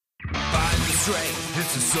strength,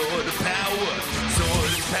 it's a sword of power.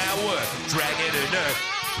 Sword of power, dragon and earth.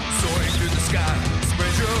 Soaring through the sky,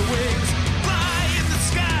 spread your wings. Fly in the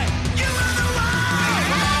sky, you are the one.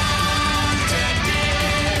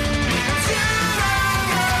 Protected, because you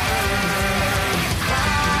are Earth.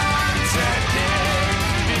 Protected,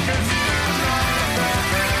 because you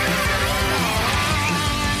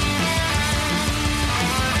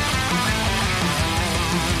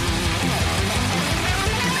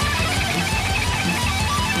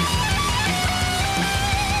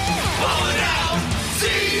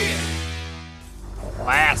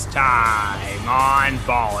Last time on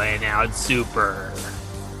Ballin' Out Super.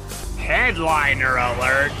 Headliner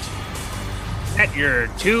alert. Get your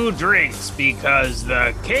 2 drinks because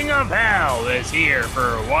the King of Hell is here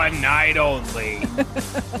for one night only.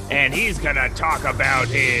 And he's gonna talk about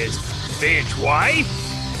his bitch wife.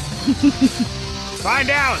 Find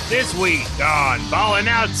out this week on Ballin'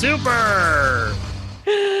 Out Super.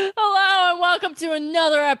 Hello and welcome to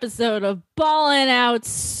another episode of Ballin' Out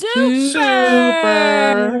Super.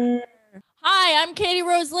 Hi, I'm Katie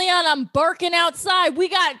Rose Leon. I'm barking outside. We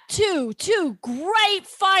got two great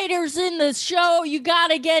fighters in the show. You got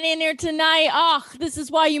to get in here tonight. Oh, this is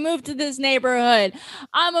why you moved to this neighborhood.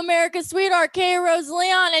 I'm America's sweetheart, Katie Rose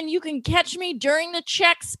Leon, and you can catch me during the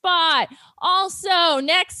check spot. Also,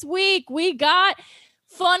 next week we got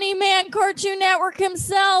Funny Man Cartoon Network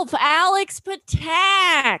himself, Alex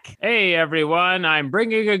Patak. Hey everyone, I'm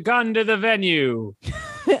bringing a gun to the venue.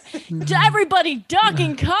 Everybody duck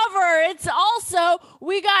and cover. It's also,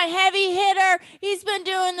 we got heavy hitter. He's been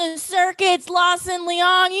doing the circuits, Lawson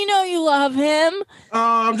Leong. You know you love him.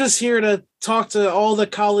 I'm just here to talk to all the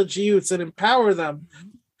college youths and empower them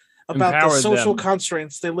about the social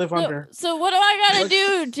constraints they live under. So what do I got to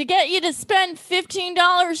do to get you to spend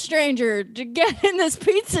 $15, stranger, to get in this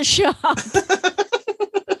pizza shop?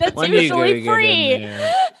 That's When usually free.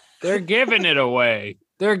 They're giving it away.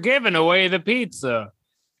 They're giving away the pizza.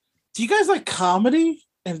 Do you guys like comedy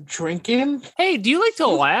and drinking? Hey, do you like to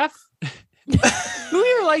laugh? Who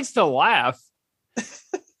here likes to laugh?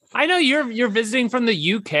 I know you're visiting from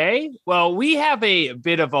the UK. Well, we have a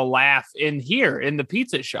bit of a laugh in here in the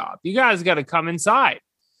pizza shop. You guys got to come inside.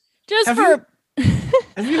 Have you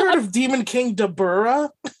heard of Demon King Dabura?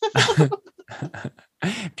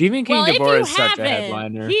 Demon King Dabura is such a haven't,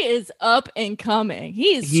 headliner. He is up and coming.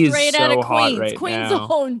 He's straight out of Queens. Right Queens now.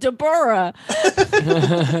 own Dabura.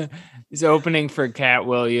 He's opening for Cat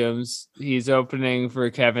Williams. He's opening for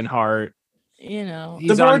Kevin Hart. You know,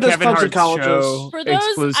 he's Dabura on does Kevin Hart's show For those,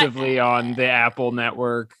 exclusively on the Apple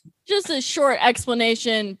Network. Just a short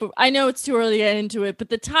explanation, but I know it's too early to get into it, but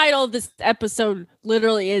the title of this episode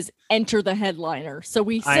literally is Enter the Headliner. So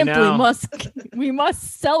we simply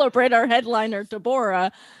must celebrate our headliner,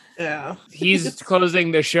 Dabura. Yeah. He's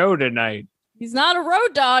closing the show tonight. He's not a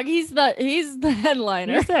road dog, he's the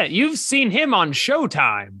headliner. Who's that? You've seen him on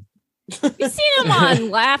Showtime. You've seen him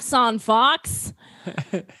on Laughs on Fox.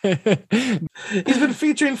 He's been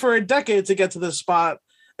featuring for a decade to get to this spot.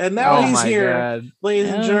 And now he's here, God.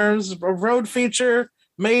 ladies and germs, a road feature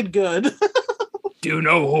made good. Do you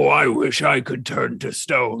know who I wish I could turn to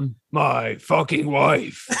stone? My fucking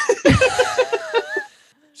wife.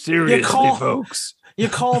 Seriously, folks. You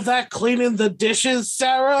call that cleaning the dishes,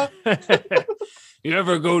 Sarah? You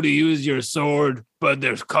ever go to use your sword, but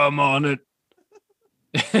there's cum on it?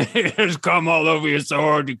 There's cum all over your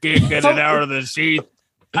sword. You can't get it out of the sheath.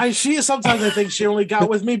 Sometimes I think she only got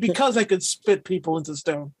with me because I could spit people into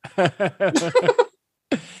stone.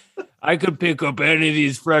 I could pick up any of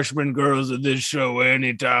these freshman girls at this show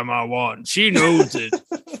anytime I want. She knows it.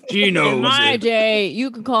 She knows it. In my day,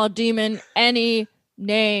 you could call a demon any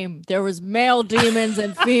name. There was male demons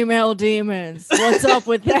and female demons. What's up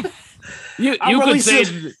with that? You could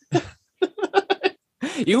say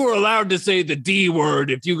you were allowed to say the D word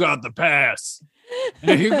if you got the pass.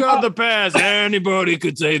 If you got the pass, anybody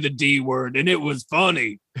could say the D word, and it was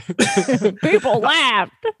funny. People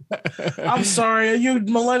laughed. I'm sorry, are you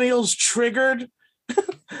millennials triggered? That's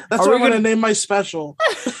what I'm going to name my special.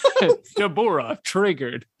 Dabura,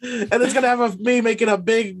 triggered. And it's going to have me making a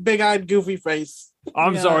big-eyed goofy face.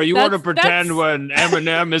 I'm sorry, you want to pretend when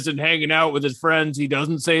Eminem isn't hanging out with his friends, he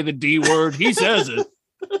doesn't say the D word, he says it.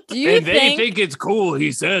 They think it's cool,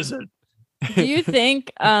 he says it. Do you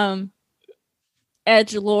think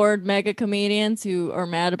edgelord mega comedians who are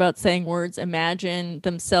mad about saying words imagine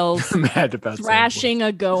themselves mad about thrashing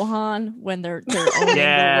a Gohan when they're owning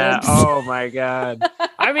yeah, the oh my god.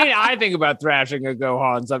 I mean, I think about thrashing a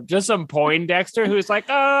Gohan. Just some Poindexter who's like,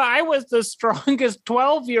 I was the strongest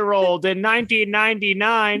 12-year-old in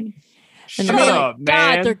 1999. And Shut they're up,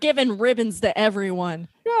 God, man. they're giving ribbons to everyone.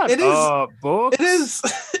 Shut It is- up, books. It is.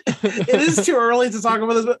 It is too early to talk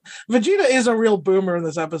about this, but Vegeta is a real boomer in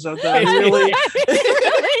this episode. Though. He really, He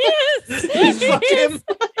really is.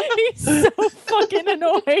 He's so fucking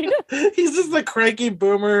annoyed. he's just a cranky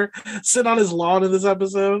boomer sitting on his lawn in this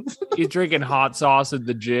episode. He's drinking hot sauce at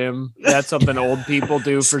the gym. That's something old people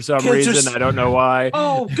do for some Kids are reason. I don't know why.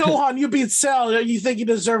 Oh, Gohan, you beat Cell. You think you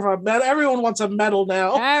deserve a medal? Everyone wants a medal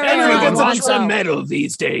now. Everyone gets a wants trophy. a medal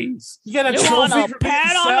these days. You get a You want trophy a for beating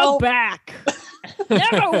pat on Cell. the back.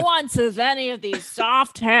 Never once has any of these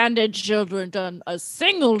soft-handed children done a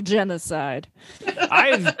single genocide.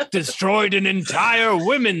 I've destroyed an entire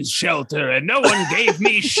women's shelter and no one gave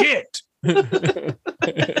me shit.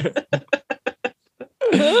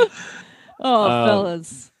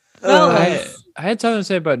 Fellas. I had something to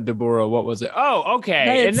say about Deborah. What was it? Oh, okay.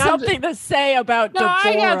 They had And I'm- something to say about No,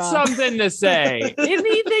 I got Deborah. something to say. And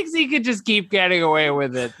he thinks he could just keep getting away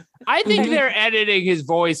with it. I think they're editing his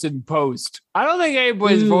voice in post. I don't think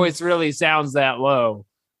anybody's voice really sounds that low.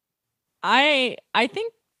 I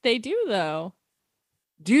think they do though.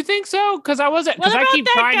 Do you think so? Because I What keep about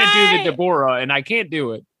that trying to do guy? the Deborah and I can't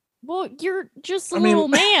do it. Well, you're just a I mean- little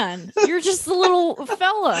man. You're just a little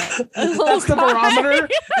fella. A little That's the guy. barometer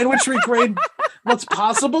in which we grade what's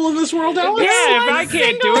possible in this world, Alex. Yeah, if one I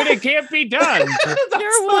can't do it, it can't be done.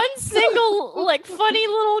 You're one single, like, funny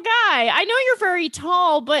little guy. I know you're very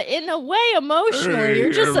tall, but in a way, emotionally, Hey,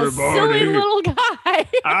 you're just a everybody. silly little guy.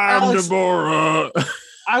 I'm Alex- Deborah.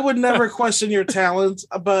 I would never question your talents,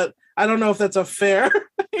 but I don't know if that's a fair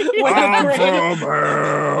way to I'm grade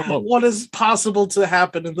from him. what is possible to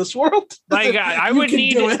happen in this world. Like I You would can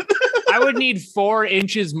need do it. I would need 4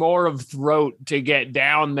 inches more of throat to get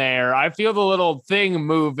down there. I feel the little thing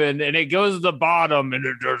moving and it goes to the bottom and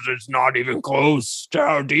it's not even close to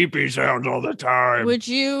how deep he sounds all the time. Would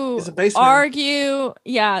you He's a bassman. argue?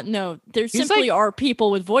 Yeah, no, there He's simply are people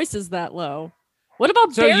with voices that low. What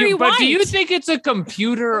about Barry White? But do you think it's a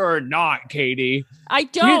computer or not, Katie? I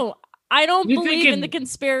don't. I don't you think believe in the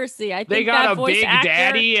conspiracy. I think They got that a voice big actor,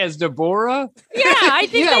 daddy as Deborah? Yeah, I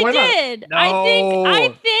think Yeah, they why not? did. No, I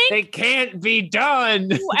think It can't be done.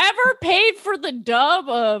 whoever paid for the dub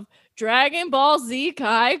of Dragon Ball Z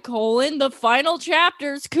Kai : the final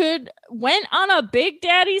chapters went on a Big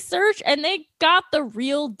Daddy search and they got the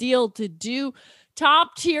real deal to do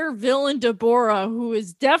top tier villain Deborah, who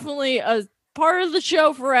is definitely a part of the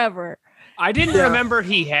show forever. I didn't Yeah. remember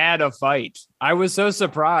he had a fight. I was so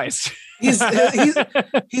surprised. He's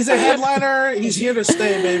a headliner. He's here to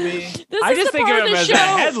stay, baby. This I is just the think part of of him the as show.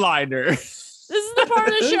 a headliner. This is the part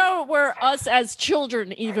of the show where us as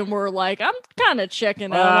children even were like, I'm kind of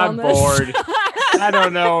checking out I'm on this. bored. I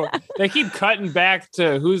don't know. They keep cutting back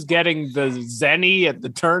to who's getting the Zenny at the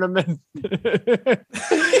tournament. This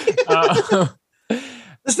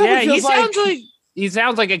Yeah, never feels he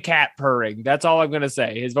sounds like a cat purring. That's all I'm gonna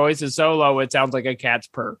say. His voice is so low, it sounds like a cat's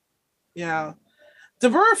purr. Yeah.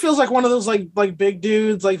 Deborah feels like one of those like big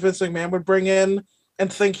dudes like Vince McMahon would bring in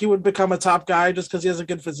and think he would become a top guy just because he has a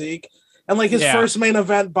good physique. And like his Yeah. first main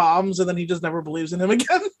event bombs and then he just never believes in him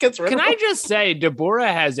again. Gets rid Can of I him. just say,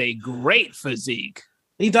 Deborah has a great physique.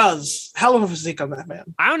 He does. Hell of a physique on that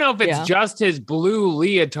man. I don't know if it's Yeah. just his blue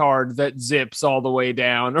leotard that zips all the way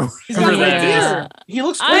down. Or He's got whatever great that is. gear. He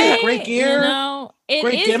looks great. Great gear. It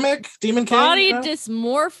great is gimmick. Demon King. body you know?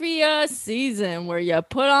 dysmorphia season where you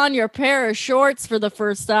put on your pair of shorts for the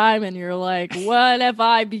first time and you're like, what have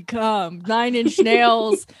I become? 9 Inch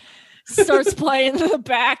Nails starts playing in the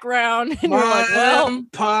background and you're like, well,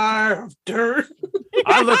 Empire of Dirt.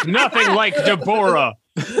 I look nothing like Deborah.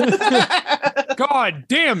 God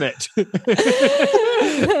damn it.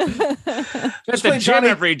 At the play gym Johnny-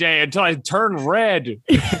 every day until I turn red.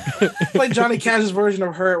 Play Johnny Cash's version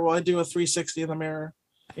of Hurt while I do a 360 in the mirror.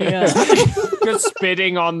 yeah. Just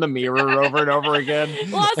spitting on the mirror over and over again.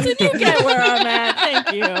 Lawson, you get where I'm at.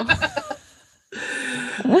 Thank you.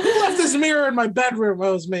 Who left this mirror in my bedroom?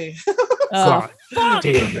 It was me. Oh, fuck.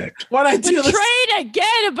 Damn it. Why'd I do this? Betrayed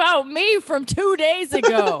again about me from 2 days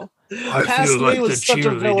ago. Past me was such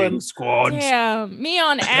a villain. squad. Damn, me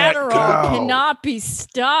on That Adderall cow. cannot be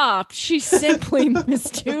stopped. She simply is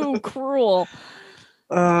too cruel.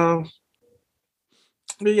 But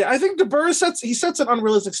yeah, I think Deborah sets an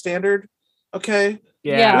unrealistic standard. Okay,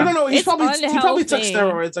 Yeah. we don't know. He It's probably took unhealthy.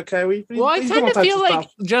 steroids. Okay, Well, I he's kind doing all of types feel like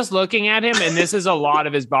stuff. just looking at him, and this is a lot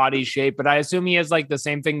of his body shape, but I assume he has like the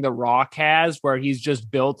same thing The Rock has, where he's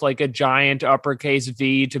just built like a giant uppercase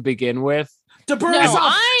V to begin with. DeBurr's No,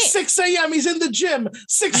 up 6 a.m. He's in the gym.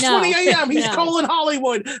 6:20 a.m. He's calling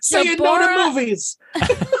Hollywood, saying no to movies.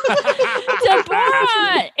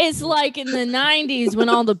 Deborah is like in the 90s when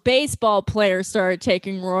all the baseball players started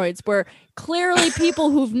taking roids, where clearly people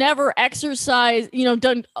who've never exercised,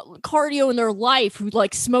 done cardio in their life, who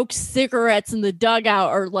like smoke cigarettes in the dugout,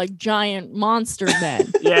 are like giant monster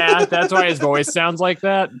men. Yeah, that's why his voice sounds like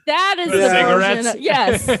that. That is The the cigarettes. version.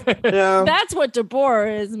 Yes. Yeah. That's what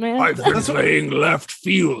Deborah is, man. I've been playing left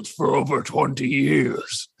field for over 20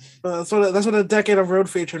 years. That's what a decade of road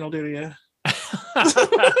featuring will do to you.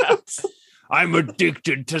 I'm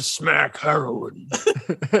addicted to smack heroin.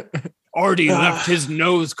 Artie left his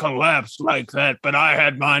nose collapsed like that, but I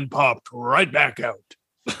had mine popped right back out.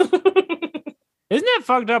 Isn't that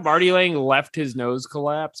fucked up? Artie Lang left his nose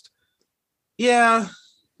collapsed. Yeah.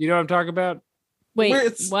 You know what I'm talking about? Wait,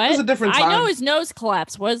 It's what? a different time. I know his nose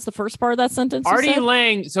collapsed. What is the first part of that sentence? you Artie said?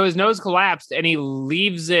 Lang, so his nose collapsed and he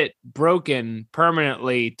leaves it broken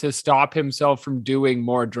permanently to stop himself from doing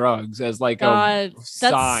more drugs as like God, a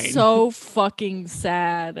sign. that's so fucking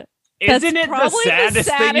sad. Isn't That's it the probably saddest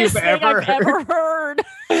thing you've I've ever heard? ever heard.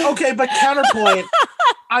 Okay, but counterpoint,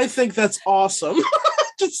 I think that's awesome.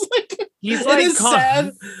 Just like He's it like is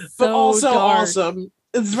sad, but So also dark. awesome.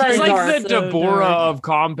 It's very He's like dark. the So Deborah dark. of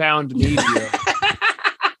compound media.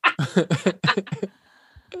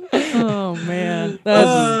 Oh man,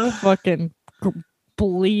 that's fucking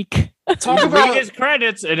bleak. Talk You read about his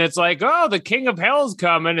credits and it's like, oh, the king of hell's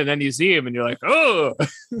coming, and then you see him and you're like, oh,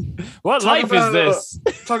 what Talk life about, is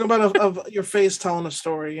this? talk about of your face telling a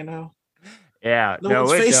story. Yeah, No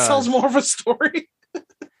one's it face does. tells more of a story.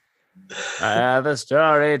 I have a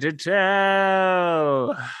story to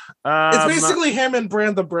tell. It's basically him and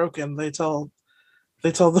Bran the Broken. They tell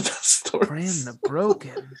the best stories. Bran the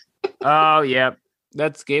Broken. Oh, yeah.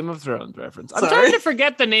 That's Game of Thrones reference. I'm Sorry. trying to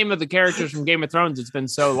forget the name of the characters from Game of Thrones. It's been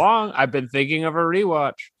so long. I've been thinking of a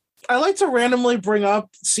rewatch. I like to randomly bring up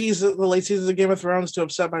the late seasons of Game of Thrones to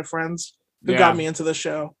upset my friends who Yeah. got me into the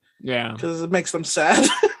show Yeah. because it makes them sad.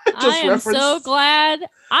 I am reference. so glad.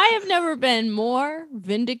 I have never been more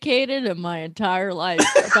vindicated in my entire life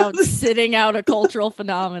about sitting out a cultural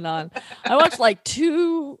phenomenon. I watched like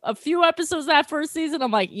a few episodes of that first season.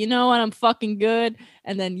 I'm like, you know what? I'm fucking good.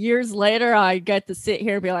 And then years later, I get to sit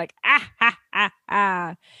here and be like, ah, ha, ha,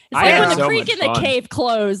 ha. It's I like had when the so creek much in the fun. cave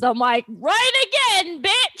closed. I'm like, right again,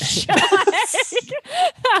 bitch.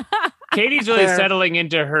 Katie's really Fair. settling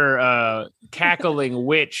into her cackling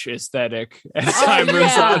witch aesthetic as Oh, time moves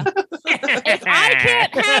yeah. on. If I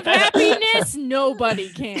can't have happiness, nobody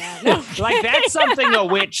can. Okay? Like that's something a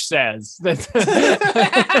witch says.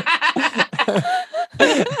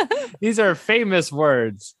 These are famous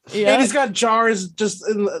words. Yeah. And he's got jars, just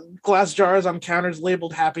in glass jars on counters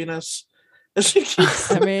labeled happiness. And she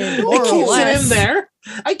keeps, I mean, it more or keeps it less. in there.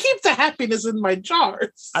 I keep the happiness in my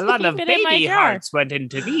jars. A lot of Keep it in my baby jar. hearts went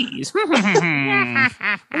into these.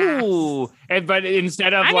 Ooh, but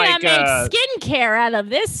instead of I'm like, gonna make skincare out of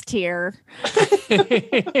this tier.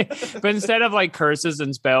 but instead of like curses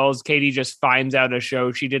and spells, Katie just finds out a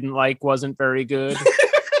show she didn't like wasn't very good.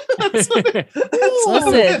 That's what it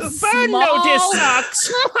Listen, is. Burn notice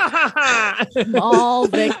sucks. small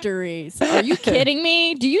victories. Are you kidding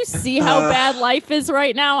me? Do you see how bad life is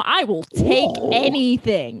right now? I will take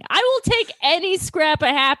anything. I will take any scrap of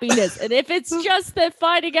happiness. And if it's just that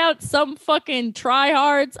finding out some fucking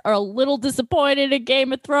tryhards are a little disappointed in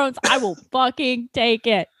Game of Thrones, I will fucking take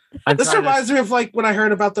it. This reminds me of like when I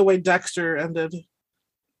heard about the way Dexter ended.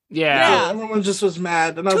 Yeah. Everyone just was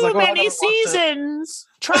mad, and I was Too like, "Oh, I many gotta watch it." seasons.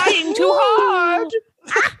 Trying too hard.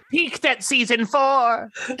 Peaked at season 4.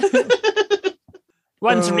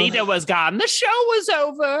 Once Rita was gone, the show was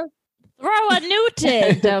over. Throw a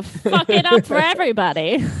Newton to fuck it up for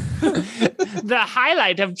everybody. The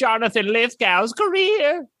highlight of Jonathan Lithgow's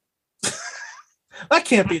career. That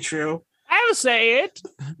can't be true. I'll say it.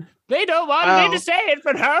 They don't want Wow. me to say it,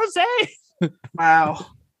 but I'll say it. Wow.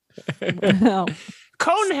 Wow.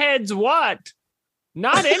 Coneheads what?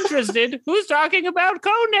 Not interested. Who's talking about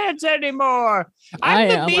Coneheads anymore? I'm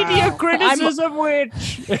the am. media Wow. criticism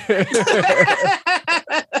witch.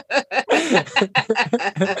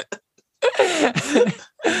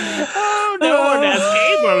 Oh, no one has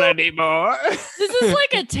cable anymore. This is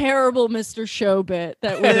like a terrible Mr. Show bit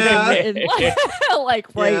that would have been written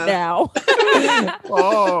like right Yeah. now.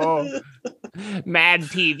 Oh, Mad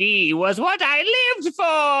TV was what I lived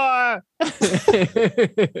for.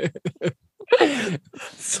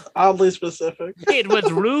 It's oddly specific. It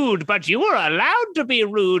was rude, but you were allowed to be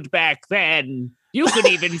rude back then. You could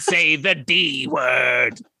even say the D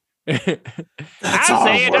word. That's I'm all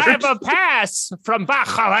saying I have word. a pass from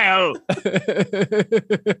Bachalel.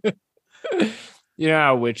 You know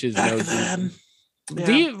how witches Back know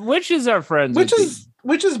then. witches are friends with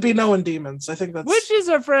Witches be knowing demons. I think that's witches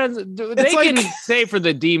are friends. They like- can stay for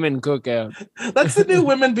the demon cookout. that's the new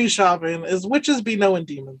women be shopping is witches be knowing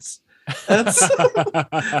demons. That's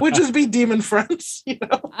witches be demon friends, you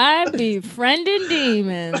know. I'm befriending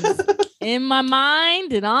demons in my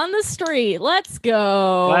mind and on the street. Let's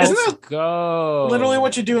go. Let's Isn't that go. Literally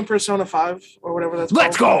what you do in Persona 5 or whatever that's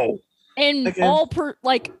Let's called. go. And Okay. all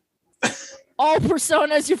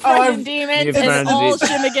personas, you Oh, friend I've- demons, You and friend all de-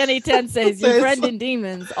 Shimigami Tenseis, you It's- friend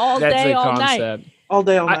demons all That's day, the all night. concept. All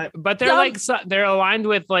day, all night. But they're they're aligned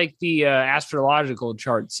with like the astrological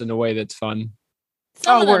charts in a way that's fun.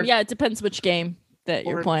 Some Oh, of them, word. yeah, it depends which game that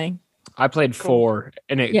you're Word. playing. I played Cool. 4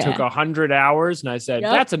 and it Yeah. took 100 hours. And I said,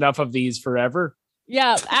 Yep. that's enough of these forever.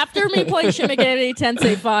 Yeah, after me playing Shimigami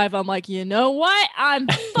Tensei 5, I'm like, you know what? I'm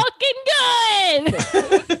fucking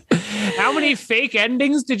good. How many fake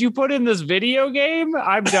endings did you put in this video game?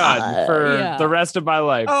 I'm done for yeah. the rest of my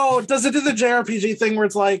life. Oh, does it do the JRPG thing where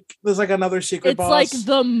it's like there's like another secret It's boss? like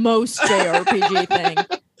the most JRPG thing.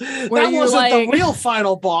 where That you're wasn't like- the real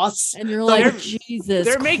final boss. And you're They're- like, Jesus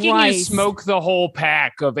They're making Christ. you smoke the whole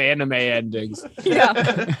pack of anime endings. Yeah.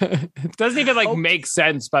 It doesn't even like make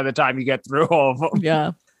sense by the time you get through all of them.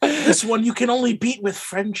 Yeah. This one you can only beat with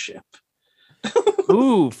friendship.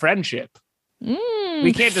 Ooh, friendship. Mm.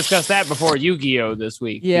 We can't discuss that before Yu-Gi-Oh this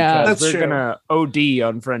week. Yeah. because That's we're true. gonna OD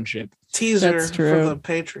on friendship. Teaser That's for true. the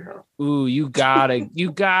Patreon. Ooh, you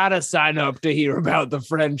gotta sign up to hear about the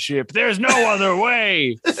friendship. There's no other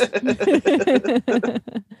way.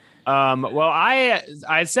 Well,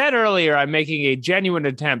 I said earlier I'm making a genuine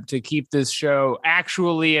attempt to keep this show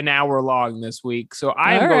actually an hour long this week. So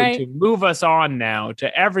I am All going right. to move us on now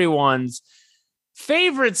to everyone's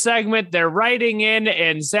favorite segment. They're writing in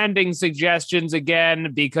and sending suggestions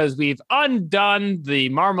again because we've undone the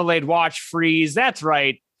Marmalade Watch freeze. That's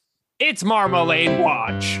right. It's Marmalade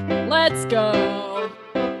Watch. Let's go.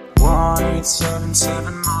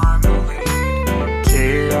 1877 Marmalade,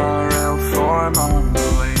 KRL for Marmalade.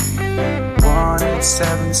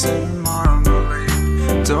 1877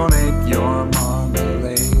 Marmalade, donate your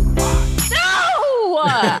Marmalade Watch.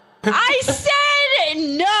 No! I said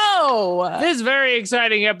no. This very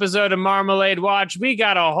exciting episode of Marmalade Watch, we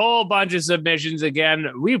got a whole bunch of submissions again.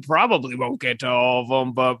 We probably won't get to all of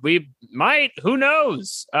them, but we might. Who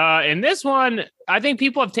knows? In this one, I think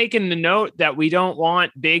people have taken the note that we don't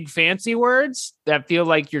want big fancy words that feel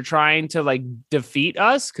like you're trying to like defeat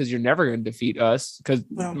us, because you're never going to defeat us, because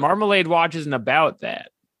No. Marmalade Watch isn't about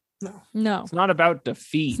that. No. It's not about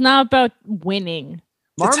defeat. It's not about winning.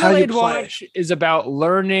 It's how you Marmalade play. Watch is about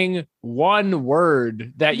learning one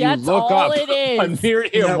word that you That's look all up it is. on Yeah.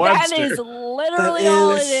 Merriam-Webster. That is That literally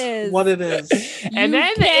all it is is. what it is. And you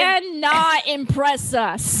then cannot impress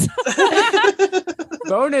us.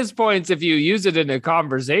 bonus points if you use it in a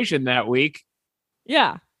conversation that week.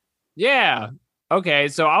 Yeah. Yeah. Okay,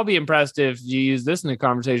 so I'll be impressed if you use this in a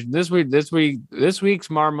conversation. This week's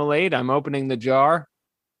Marmalade, I'm opening the jar.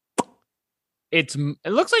 It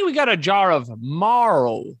looks like we got a jar of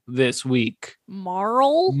marl this week.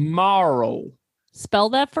 Marl? Marl. Spell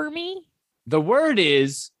that for me. The word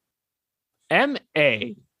is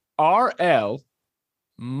M-A-R-L,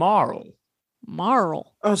 marl.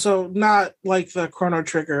 Marl. Oh, so not like the Chrono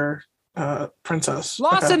Trigger princess.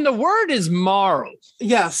 Lawson, Okay. the word is marl,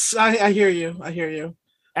 Yes, I hear you. I hear you.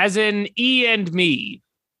 as in E and me.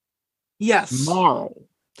 Yes. Marl.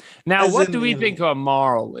 Now, As what in do we me. think a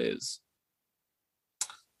marl is?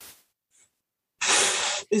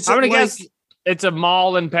 Is I'm it gonna like, guess it's a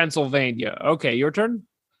mall in Pennsylvania. Okay, your turn.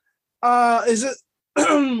 is it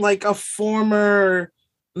like a former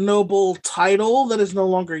noble title that is no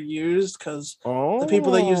longer used because Oh, the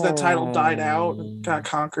people that used that title died out and got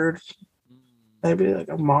conquered? Maybe like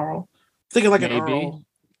a Marl. Thinking like an Maybe. Earl.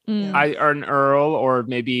 Mm. Or an earl, or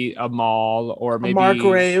maybe a mall, or A maybe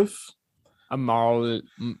Margrave. a marl.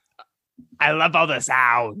 I love all the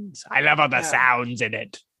sounds. I love all the Yeah. sounds in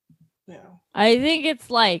it. Yeah. I think it's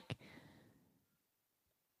like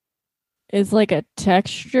a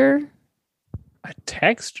texture. A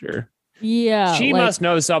texture. Yeah. She like, must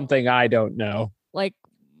know something I don't know. like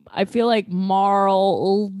I feel like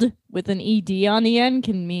marled with an ed on the end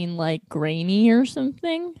can mean like grainy or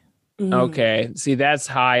something. Mm. Okay, see, that's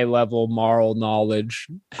high level moral knowledge.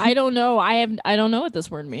 I don't know. I don't know what this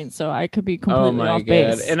word means, so I could be completely Oh my off god!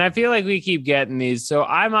 base. And I feel like we keep getting these. So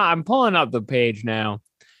I'm pulling up the page now,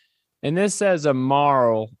 and this says a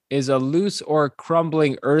marl is a loose or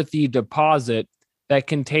crumbling earthy deposit that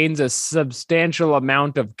contains a substantial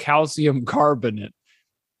amount of calcium carbonate.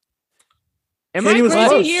 Am I Katie was crazy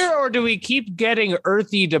close. here, or do we keep getting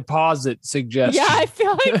earthy deposit suggestions? Yeah, I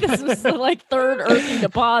feel like this was the third earthy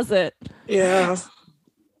deposit. Yeah.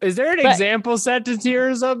 Is there an But- example sentence here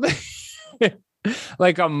or something?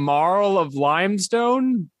 Like a marl of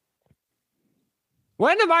limestone?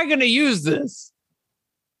 When am I going to use this?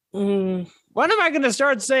 Mm. When am I going to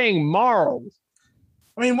start saying marl?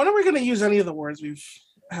 I mean, when are we going to use any of the words we've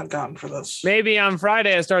have gotten for this? Maybe on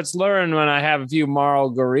Friday I start slurring when I have a few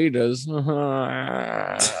margaritas.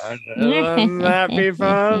 Wouldn't that be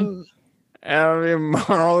fun? Having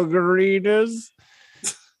margaritas.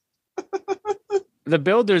 The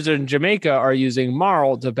builders in Jamaica are using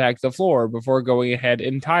marl to pack the floor before going ahead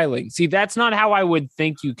and tiling. See, that's not how I would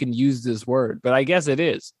think you can use this word, but I guess it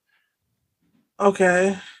is.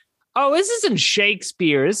 Okay. Oh, this isn't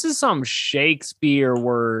Shakespeare. This is some Shakespeare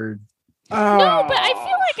word. No, but I feel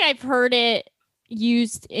like I've heard it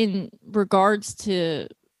used in regards to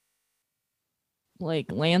like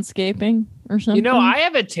landscaping or something. You know, I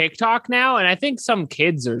have a TikTok now, and I think some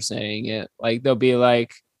kids are saying it. Like, they'll be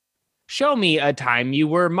like, show me a time you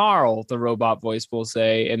were marl, the robot voice will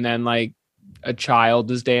say. And then, like, a child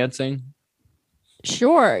is dancing.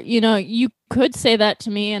 Sure. You know, you could say that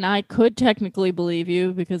to me and I could technically believe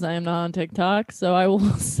you because I am not on TikTok. So I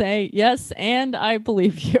will say yes, and I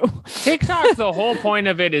believe you. TikTok, the whole point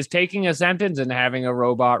of it is taking a sentence and having a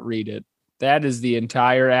robot read it. That is the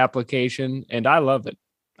entire application, and I love it.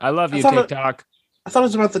 I love you, TikTok. I thought it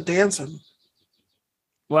was about the dancing.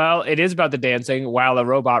 Well, it is about the dancing while a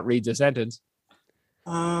robot reads a sentence.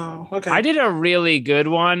 Oh, okay. I did a really good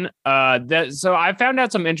one. So I found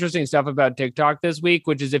out some interesting stuff about TikTok this week,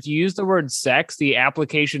 which is if you use the word sex, the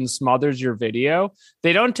application smothers your video.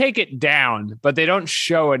 They don't take it down, but they don't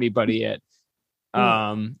show anybody it.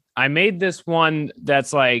 I made this one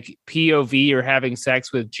that's like POV, you're having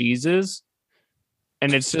sex with Jesus.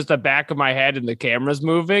 And it's just the back of my head and the camera's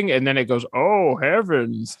moving. And then it goes, oh,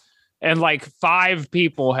 heavens. And like 5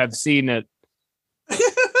 people have seen it.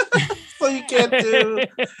 So you can't do.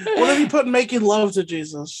 What have you put making love to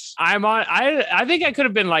Jesus? I think I could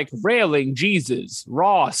have been like railing Jesus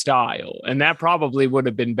raw style, and that probably would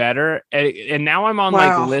have been better. And now I'm on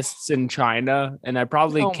like lists in China, and I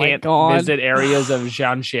probably can't visit areas of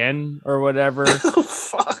Jianshan or whatever. Oh,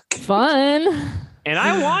 fuck. Fun. And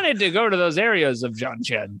I wanted to go to those areas of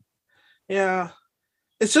Jianshan. Yeah.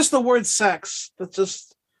 It's just the word sex. That's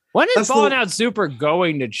just. When is Falling Out Super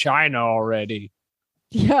going to China already?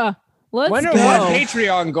 Yeah. Let's go. What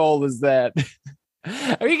Patreon goal is that?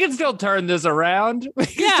 We can still turn this around. We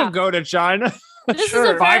can still go to China. This is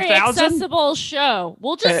a very accessible show.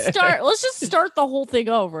 We'll just start. Let's just start the whole thing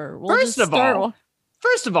over. First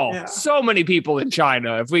of all, so many people in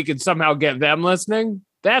China. If we could somehow get them listening,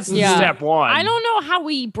 that's step one. I don't know how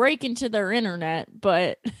we break into their internet,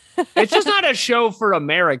 but it's just not a show for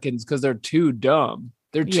Americans because they're too dumb.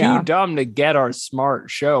 They're too dumb to get our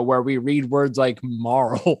smart show where we read words like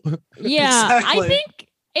moral. Yeah, exactly. I think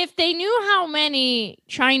if they knew how many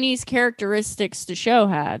Chinese characteristics the show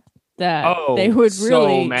had, that they would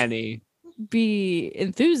really be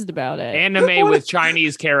enthused about it. Anime with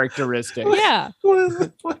Chinese characteristics. Yeah.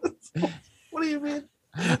 What do you mean?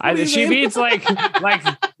 She means like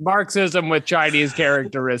Marxism with Chinese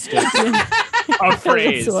characteristics. A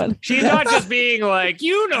phrase. She's not just being like,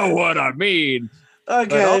 you know what I mean.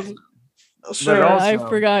 Okay. Sure. Also, I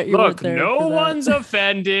forgot you look, were there. No one's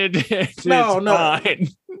offended. No. Fine.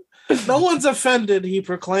 No one's offended, he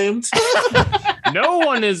proclaimed. No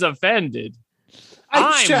one is offended.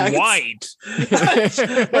 I'm white.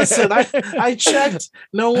 Listen, I checked.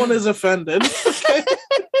 No one is offended. Okay?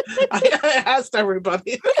 I asked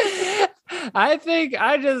everybody. I think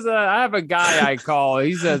I have a guy I call.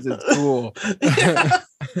 He says it's cool.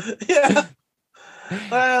 Yeah.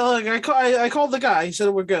 Look, I called the guy. He said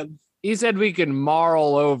we're good. He said we can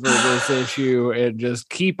marl over this issue and just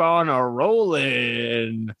keep on a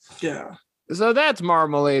rolling. Yeah. So that's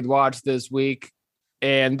Marmalade Watch this week.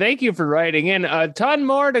 And thank you for writing in. A ton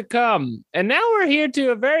more to come. And now we're here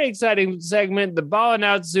to a very exciting segment, the Ballin'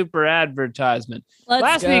 Out Super advertisement.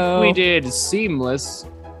 Last week we did Seamless.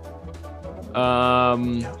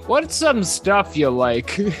 What's some stuff you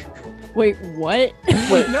like? Wait, what?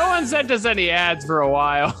 Wait, no one sent us any ads for a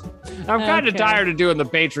while. I'm kind of tired of doing the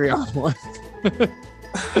Patreon one.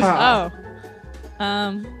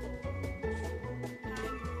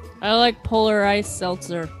 I like Polar Ice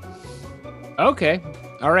Seltzer. Okay.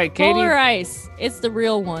 All right, Katie. Polar Ice. It's the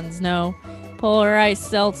real ones. No. Polar Ice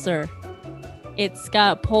Seltzer. It's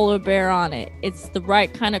got a polar bear on it. It's the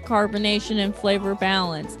right kind of carbonation and flavor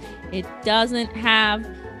balance. It doesn't have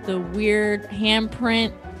the weird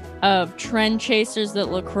handprint of trend chasers that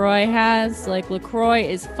LaCroix has. Like, LaCroix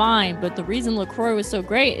is fine, but the reason LaCroix was so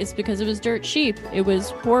great is because it was dirt cheap. It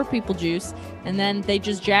was poor people juice, and then they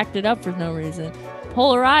just jacked it up for no reason.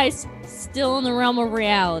 Polar Ice, still in the realm of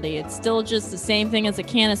reality. It's still just the same thing as a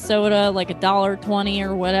can of soda, like $1.20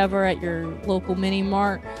 or whatever at your local mini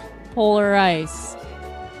mart. Polar Ice.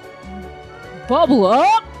 Bubble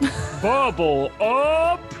up! Bubble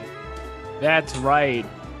up! That's right.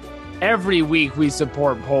 Every week we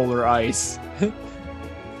support Polar Ice.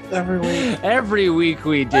 Every week. Every week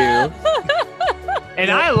we do. And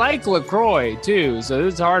I like LaCroix too, so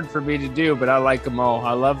it's hard for me to do, but I like them all.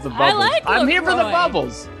 I love the bubbles. I'm here for the LaCroix.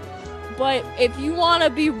 bubbles. But if you want to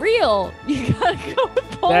be real, you gotta go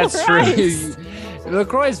with Polar That's true. Ice.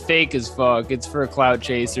 LaCroix is fake as fuck. It's for clout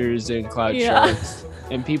chasers and clout sharks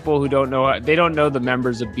and people who don't know. They don't know the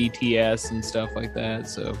members of BTS and stuff like that.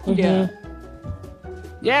 So Yeah.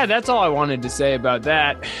 yeah, that's all I wanted to say about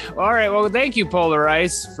that. All right, well, thank you, Polar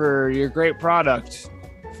Ice, for your great product.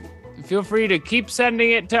 Feel free to keep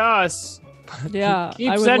sending it to us. Yeah.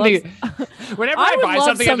 Keep I would sending it. love- Whenever I I would buy love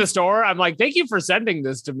something at some- the store, I'm like, thank you for sending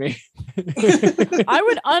this to me. I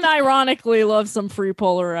would unironically love some free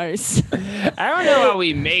Polar Ice. I don't know how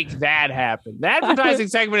we make that happen. The advertising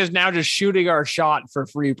segment is now just shooting our shot for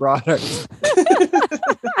free products.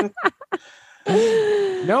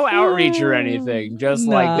 No outreach or anything. Just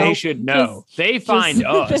like they should know. They find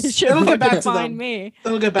us. They should It'll get back fucking to them. find me.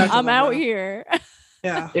 It'll get back to I'm them, out yeah. here.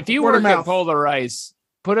 Yeah. If you Word of work at mouth. Polar Ice,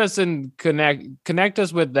 put us in connect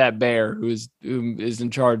us with that bear who is in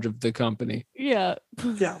charge of the company. Yeah.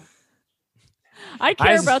 Yeah. I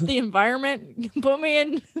care about the environment. Put me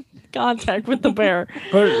in contact with the bear.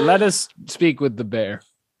 Let us speak with the bear.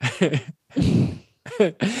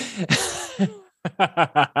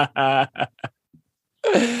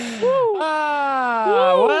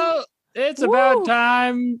 Well, it's about Woo.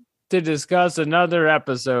 time to discuss another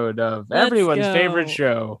episode of Let's everyone's go. favorite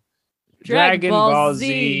show, Dragon Dragon Ball Ball Z.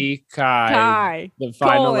 Z Kai, Kai. the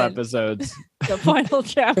final colon. episodes. The final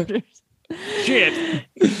chapters. Shit.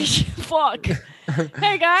 Fuck.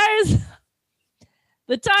 Hey guys.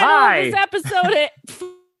 The title Hi. of this episode is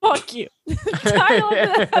fuck you. The title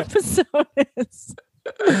of the episode is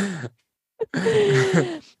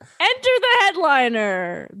Enter the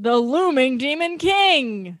Headliner, the looming Demon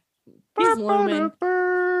King. He's looming.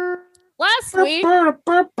 Last week,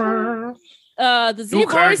 the Z You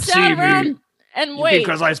can't Boys see sat me. around and wait.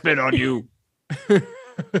 Because I spit on you. The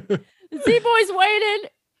Z Boys waited,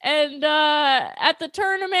 and at the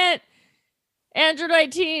tournament, Andrew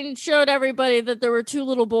 19 showed everybody that there were two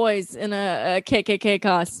little boys in a KKK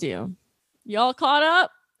costume. Y'all caught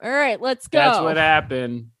up? All right, let's go. That's what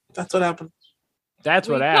happened. That's what happened. That's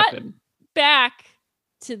what We cut- happened. Back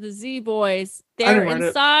to the Z Boys. I They're didn't write it.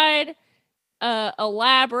 inside a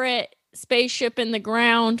elaborate spaceship in the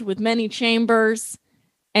ground with many chambers,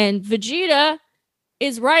 and Vegeta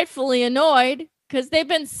is rightfully annoyed because they've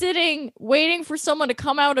been sitting waiting for someone to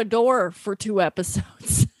come out a door for 2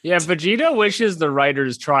 episodes. Yeah, Vegeta wishes the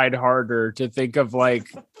writers tried harder to think of like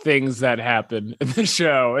things that happen in the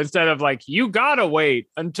show instead of like, you gotta wait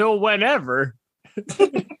until whenever.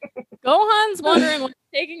 Gohan's wondering what's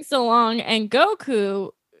taking so long, and Goku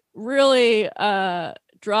really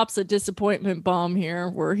drops a disappointment bomb here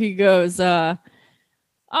where he goes, oh,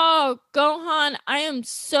 Gohan, I am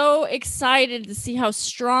so excited to see how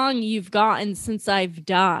strong you've gotten since I've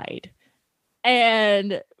died.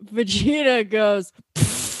 And Vegeta goes,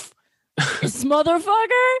 this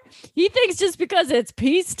motherfucker, he thinks just because it's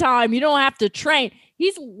peacetime, you don't have to train.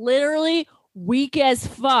 He's literally weak as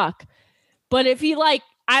fuck. But if he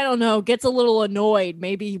I don't know, gets a little annoyed,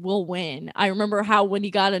 maybe he will win. I remember how when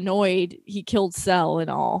he got annoyed, he killed Cell and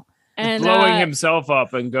all. And Blowing himself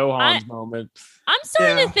up in Gohan's moment. I'm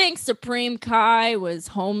starting Yeah. to think Supreme Kai was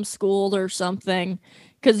homeschooled or something.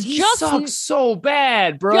 Because He just sucks so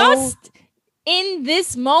bad, bro. just in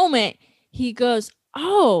this moment, he goes,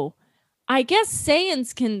 oh, I guess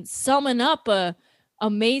Saiyans can summon up a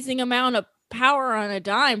amazing amount of power on a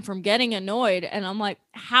dime from getting annoyed. And I'm like,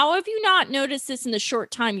 how have you not noticed this in the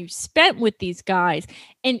short time you spent with these guys?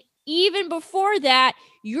 And even before that,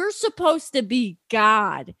 you're supposed to be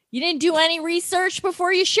God. You didn't do any research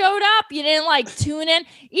before you showed up. You didn't tune in.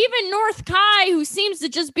 Even North Kai, who seems to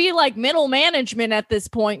just be middle management at this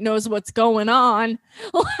point, knows what's going on.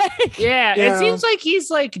 Yeah, Yeah. it seems like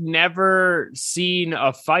he's never seen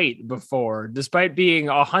a fight before, despite being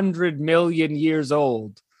 100 million years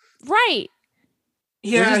old. Right.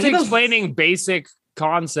 They're Yeah, just he doesn't- explaining basic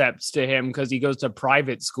concepts to him because he goes to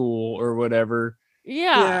private school or whatever.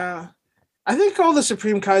 Yeah. I think all the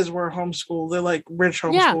Supreme Kais were homeschooled. They're like rich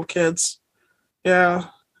homeschool kids. Yeah.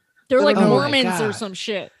 They're like Oh my Mormons or God. some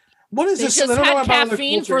shit. What is They this? just They don't know had about other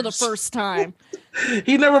caffeine for the cultures. first time.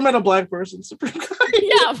 He never met a black person. Supreme Kai.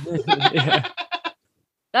 Yeah. Yeah.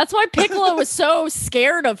 That's why Piccolo was so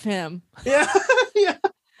scared of him. Yeah. Yeah.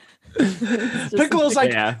 Just- Piccolo's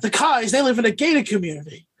like, Yeah. the Kais, they live in a gated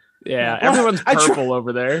community. Yeah, Well, everyone's I try- purple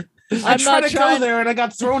over there. I I'm tried not to go trying- there and I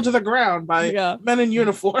got thrown to the ground by Yeah. men in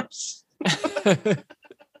uniforms.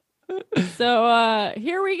 So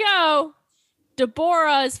here we go.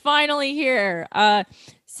 Deborah is finally here.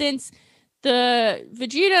 Since the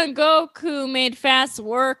Vegeta and Goku made fast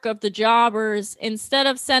work of the jobbers, instead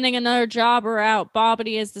of sending another jobber out,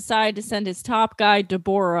 Babidi has decided to send his top guy,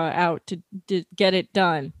 Deborah, out to get it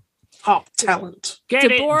done. Top talent. Get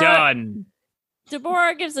Deborah- it done.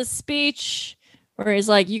 Deborah gives a speech where he's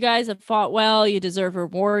like, you guys have fought well, you deserve a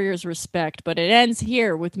warrior's respect, but it ends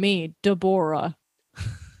here with me, Deborah.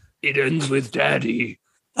 It ends with Daddy.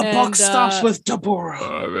 The And, buck stops with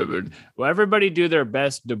Deborah. Well, everybody do their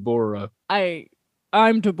best, Deborah.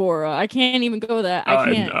 I'm Deborah. I can't even go that.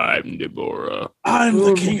 I can't. I'm Deborah. I'm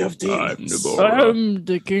the king of I'm demons. Deborah. I'm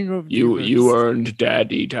the king of You demons. earned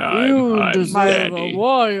Daddy time. You I'm deserve Daddy. a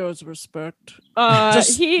warrior's respect.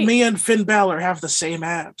 Just He me and Finn Balor have the same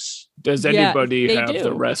abs. Does Yeah, anybody they have do.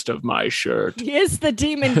 the rest of my shirt? he is the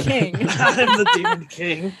demon king. I'm the demon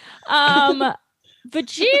king.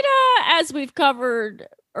 Vegeta, as we've covered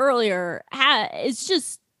earlier, is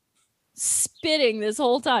just spitting this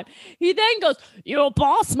whole time. He then goes, your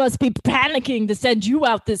boss must be panicking to send you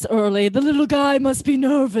out this early. The little guy must be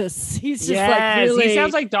nervous. He's just like really... he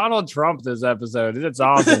sounds like Donald Trump this episode. It's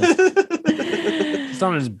awesome. It's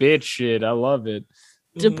on his bitch shit. I love it.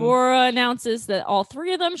 Deborah announces that all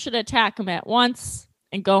three of them should attack him at once.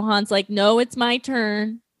 And Gohan's like, no, it's my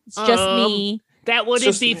turn. It's just me. That wouldn't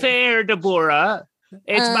Just be me. fair, Deborah.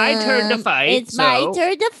 It's my turn to fight. It's my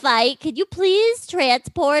turn to fight. Could you please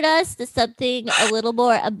transport us to something a little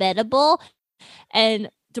more amenable? And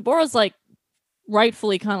Deborah's like,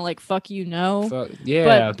 rightfully kind of like, fuck you, no.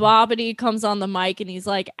 Yeah. But Babidi comes on the mic and he's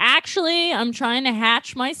like, actually, I'm trying to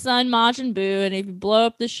hatch my son Majin Buu, and if you blow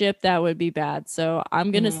up the ship, that would be bad. So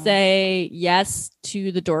I'm going to say yes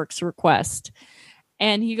to the dork's request.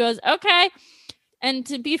 And he goes, okay. And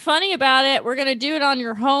to be funny about it, we're going to do it on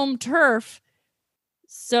your home turf.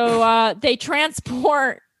 So they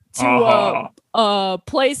transport to a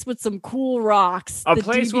place with some cool rocks. A the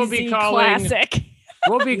place we'll be DBZ calling- classic.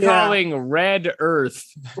 We'll be Yeah. calling Red Earth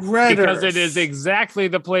Red because Earth. it is exactly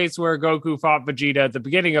the place where Goku fought Vegeta at the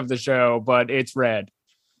beginning of the show, but it's red.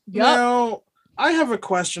 Yup. Now, I have a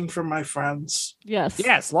question for my friends. Yes.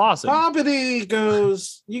 Yes, Lawson. Babidi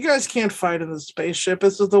goes, you guys can't fight in the spaceship.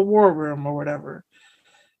 This is the war room or whatever.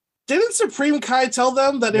 Didn't Supreme Kai tell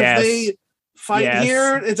them that if Yes. they fight Yes.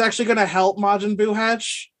 here, it's actually going to help Majin Buu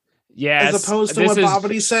hatch? Yes. As opposed to this what is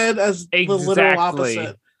Babidi said as the literal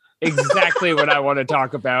opposite. exactly what I want to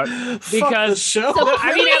talk about. Fuck the Because show.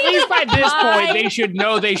 I mean, at least by this Bye. point, they should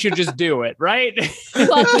know they should just do it, right?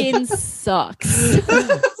 Fucking sucks.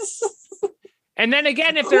 And then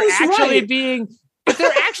again, if they're Who's actually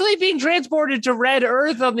right? being transported to Red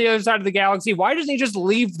Earth on the other side of the galaxy, why doesn't he just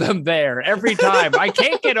leave them there every time? I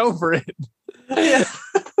can't get over it. yeah.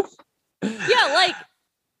 Yeah, like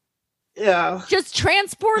Yeah. just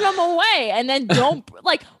transport them away and then don't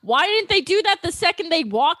like why didn't they do that the second they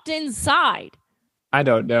walked inside? I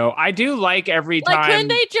don't know. I do like every Like time. couldn't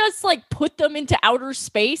they just like put them into outer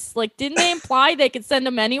space? Like didn't they imply they could send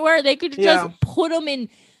them anywhere? They could just Yeah. put them in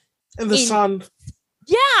In the sun.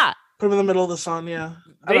 yeah. Put him in the middle of the sun, yeah.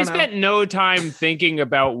 I They don't know. spent no time thinking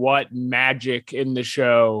about what magic in the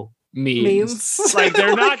show means. Like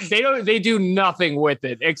they're not. They do nothing with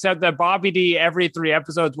it except that Bobby D every 3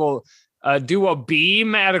 episodes will do a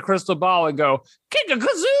beam at a crystal ball and go kick a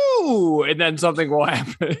kazoo, and then something will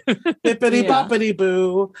happen. Bippity Yeah. boppity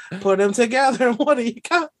boo. Put them together. What do you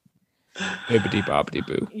got? Bippity boppity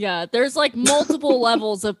boo. Yeah, there's like multiple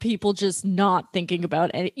levels of people just not thinking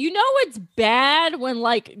about it. You know it's bad when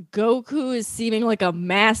like Goku is seeming like a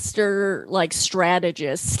master like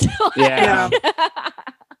strategist. Yeah.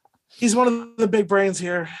 He's one of the big brains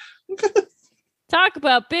here. Talk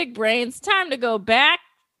about big brains. Time to go back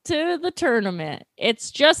to the tournament. It's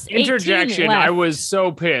just 18 Interjection. left. I was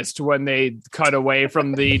so pissed when they cut away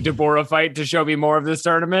from the Deborah fight to show me more of this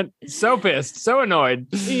tournament. So pissed. So annoyed.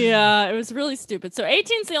 Yeah, it was really stupid. So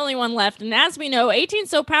 18's the only one left. And as we know, 18's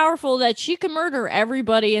so powerful that she can murder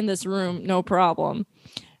everybody in this room, no problem.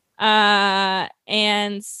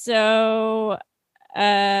 And so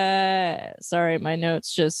sorry, my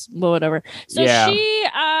notes just whatever. So Yeah. she,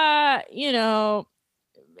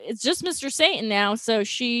 it's just Mr. Satan now. So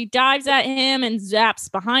she dives at him and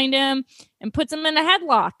zaps behind him and puts him in a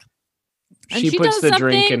headlock. And She puts does the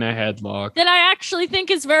drink something in a headlock. that I actually think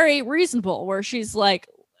is very reasonable, where she's like,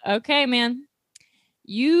 okay, man,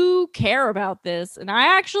 you care about this, and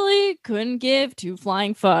I actually couldn't give two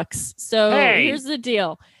flying fucks. So Hey. here's the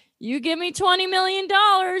deal. You give me $20 million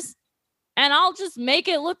and I'll just make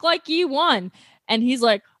it look like you won. And he's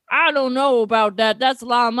like, I don't know about that. That's a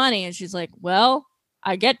lot of money. And she's like, well,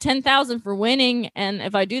 I get 10,000 for winning. And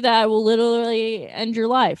if I do that, I will literally end your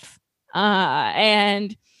life.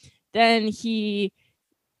 And then he,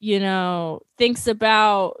 thinks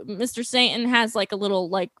about Mr. Satan has like a little,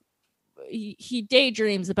 like, he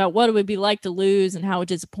daydreams about what it would be like to lose and how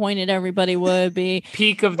disappointed everybody would be.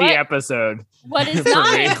 Peak of the What? episode. What is For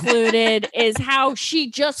not me. included is how she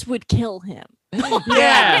just would kill him.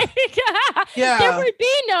 Yeah. Yeah. There would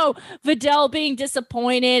be no Vidal being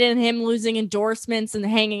disappointed and him losing endorsements and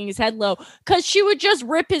hanging his head low, because she would just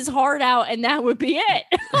rip his heart out and that would be it.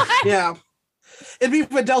 Yeah. It'd be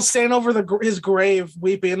Vidal standing over his grave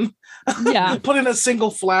weeping. Yeah. Putting a single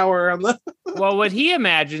flower on the. Well, what he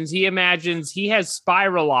imagines he has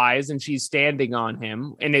spiral eyes and she's standing on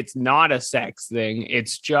him, and it's not a sex thing.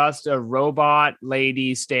 It's just a robot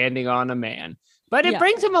lady standing on a man. But it Yeah.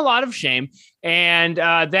 brings him a lot of shame. And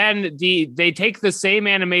then they take the same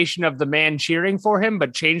animation of the man cheering for him,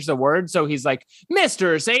 but change the word. So he's like,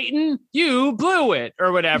 Mr. Satan, you blew it,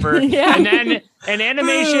 or whatever. Yeah. And then an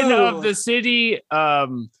animation of the city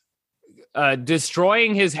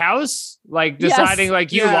destroying his house, like Yes. deciding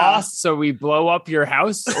like you Yeah. lost, so we blow up your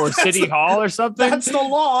house or city hall or something. That's the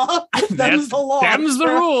law. That's the law. Them's the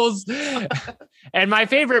rules. And my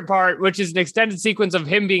favorite part, which is an extended sequence of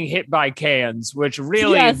him being hit by cans, which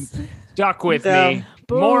really Yes. stuck with Yeah. me.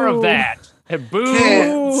 More of Boo. that. Boo.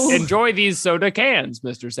 Cans. Enjoy these soda cans,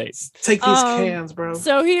 Mr. Satan. Take these Um, cans, bro.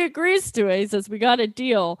 So he agrees to it. He says, we got a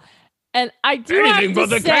deal. And I do Anything have but to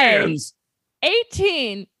the say, cans.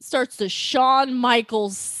 18 starts to Shawn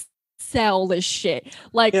Michaels sell this shit,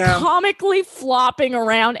 like Yeah. comically flopping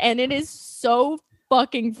around, and it is so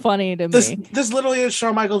fucking funny to This me. this literally is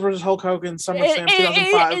Shawn Michaels versus Hulk Hogan SummerSlam It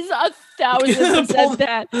 2005. is 1,000% Pull-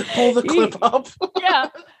 that. Pull the clip up. Yeah,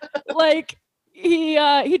 like he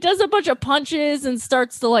does a bunch of punches and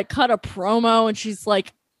starts to like cut a promo, and she's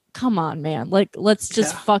like, "Come on, man! Like, let's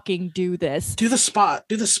just Yeah. fucking do this." Do the spot.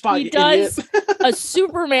 Do the spot. He you does idiot. a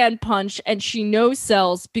Superman punch, and she no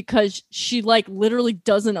sells because she like literally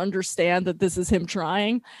doesn't understand that this is him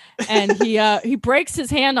trying. And he breaks his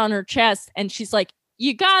hand on her chest, and she's like,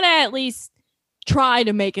 "You gotta at least try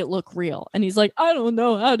to make it look real." And he's like, "I don't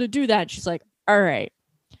know how to do that." And she's like, "All right,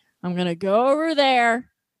 I'm gonna go over there."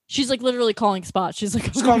 She's like literally calling spots. She's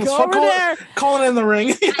like, Just "I'm gonna go over there, calling in the ring.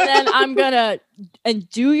 and then I'm gonna and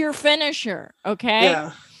do your finisher, okay?"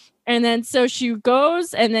 Yeah. And then so she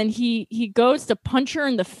goes, and then he goes to punch her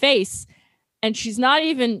in the face, and she's not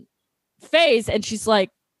even phased, and she's like,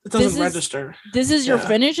 It This doesn't is- register. "This is your Yeah.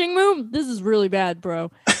 finishing move? This is really bad,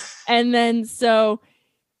 bro." And then so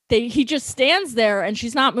he just stands there, and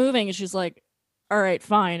she's not moving, and she's like, "All right,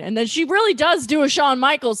 fine." And then she really does do a Shawn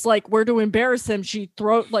Michaels, like, where to embarrass him, she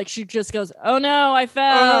just goes, "Oh no, I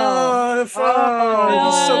fell. Oh, Fell he's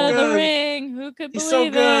out so of the good. ring. Who could He's so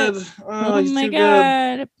believe good. it? Oh, Oh he's my too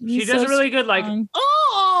god." She He's does so a really good, like, strong.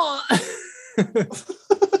 oh. good.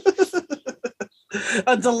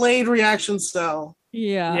 A delayed reaction cell.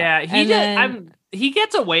 Yeah. Yeah, And then- he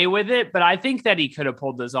gets away with it, but I think that he could have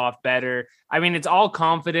pulled this off better. I mean, it's all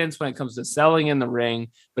confidence when it comes to selling in the ring,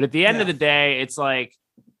 but at the end of Yeah. the day, it's like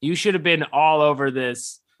you should have been all over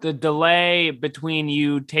this. The delay between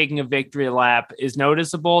you taking a victory lap is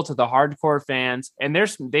noticeable to the hardcore fans, and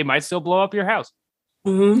they might still blow up your house.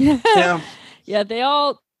 Mm-hmm. Yeah. Yeah, they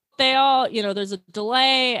all, there's a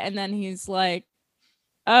delay, and then he's like,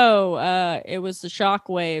 "Oh, it was the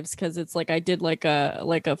shockwaves," because it's like I did like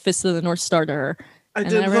a Fist of the North Star to her. I And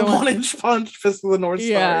did the everyone- 1-inch punch, Fist of the North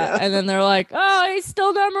Star. Yeah. Yeah. And then they're like, "Oh, he's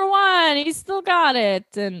still number one. He's still got it."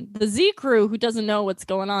 And the Z crew, who doesn't know what's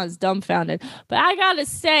going on, is dumbfounded. But I gotta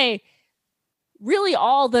say, really,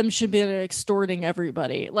 all of them should be extorting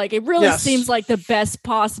everybody. Like, it really Yes. seems like the best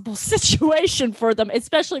possible situation for them,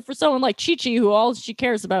 especially for someone like Chi-Chi, who all she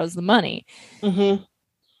cares about is the money. Mm-hmm.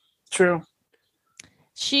 True.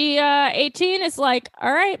 She 18 is like,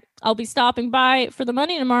 "All right, I'll be stopping by for the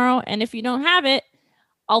money tomorrow, and if you don't have it,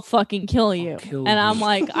 I'll fucking kill you." kill And you. I'm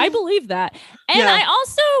like, I believe that. And Yeah. I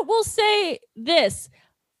also will say this: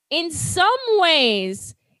 in some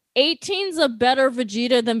ways, 18's a better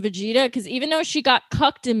Vegeta than Vegeta because even though she got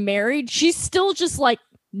cucked and married, she's still just like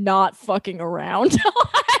not fucking around.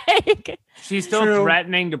 Like, She's still True.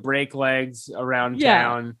 threatening to break legs around Yeah.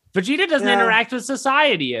 town. Vegeta doesn't Yeah. interact with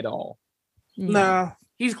society at all. No,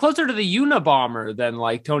 He's closer to the Unabomber than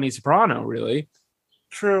like Tony Soprano, really.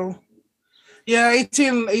 true. Yeah,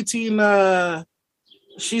 18,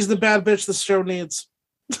 she's the bad bitch the show needs.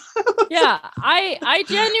 Yeah, I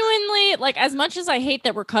genuinely like, as much as I hate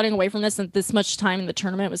that we're cutting away from this and this much time in the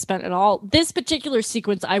tournament was spent at all, this particular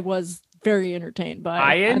sequence I was very entertained by.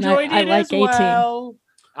 I And enjoyed I it like as well.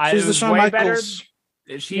 She's it the was Shawn way Michaels.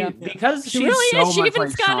 better. She Yeah. because She she's really so is. She much even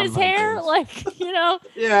like got Shawn his hair, Michaels. like, you know.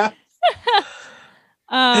 Yeah.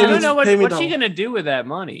 I don't know Pay me what's she dough. gonna do with that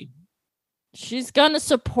money. She's gonna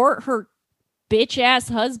support her bitch ass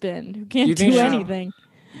husband who You can't think do so? anything.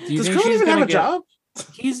 Do you Does think Krillin she's even have gonna a get? job?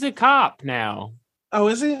 He's a cop now. Oh,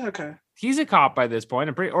 is he? Okay. He's a cop by this point.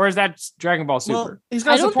 I'm pretty, or is that Dragon Ball Super? Well, he's I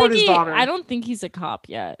got to don't support think his daughter. I don't think he's a cop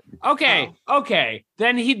yet. Okay, okay.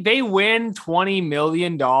 Then they win $20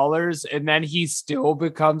 million, and then he still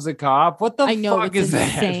becomes a cop. What the I know fuck it's is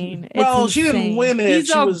insane. It's Well, she didn't insane. win that? it. He's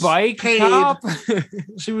She a was bike paid. cop.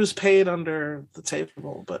 She was paid under the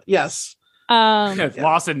table, but yes.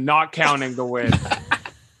 Lawson not counting the win.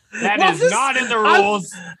 That Well, is this- not in the I'm-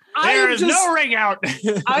 rules. I There am is just, no ring out.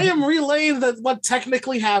 I am relaying that what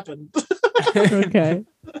technically happened. Okay.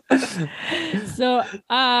 So,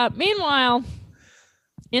 meanwhile,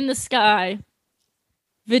 in the sky,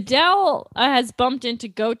 Videl has bumped into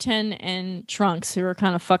Goten and Trunks, who are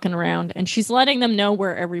kind of fucking around, and she's letting them know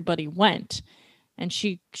where everybody went. And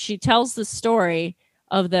she tells the story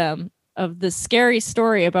of them, of the scary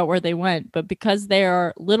story about where they went. But because they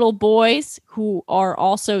are little boys who are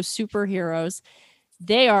also superheroes,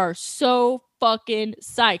 they are so fucking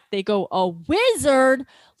psyched. They go, a wizard?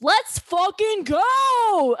 Let's fucking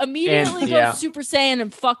go! Immediately And- go yeah. Super Saiyan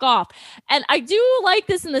and fuck off. And I do like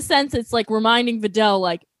this in the sense it's like reminding Videl,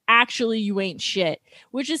 like, actually, you ain't shit.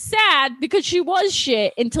 Which is sad because she was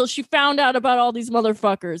shit until she found out about all these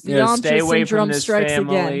motherfuckers. The Yamcha stay away from syndrome this strikes again.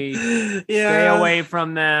 family. Yeah. Stay away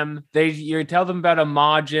from them. You tell them about a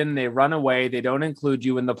Majin. They run away. They don't include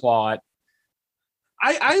you in the plot.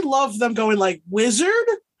 I love them going like wizard,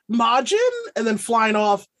 Majin, and then flying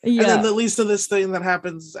off, Yeah. and then that leads to this thing that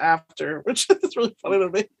happens after, which is really funny to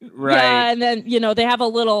me. Right. Yeah, and then they have a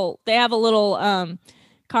little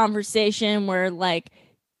conversation where like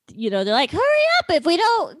they're like, hurry up, if we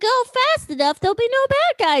don't go fast enough, there'll be no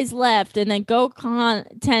bad guys left. And then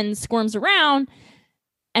Gohan squirms around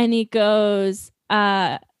and he goes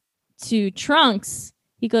to Trunks.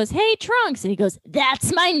 He goes, hey, Trunks. And he goes,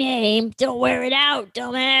 that's my name. Don't wear it out,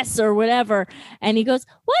 dumbass, or whatever. And he goes,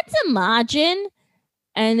 what's a Majin?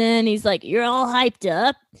 And then he's like, you're all hyped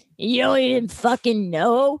up. You don't even fucking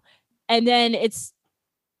know. And then it's,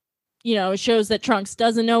 it shows that Trunks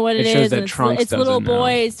doesn't know what It it shows is. that And Trunks it's little doesn't know.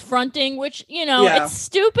 boys fronting, which, Yeah. it's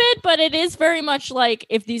stupid, but it is very much like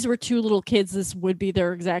if these were two little kids, this would be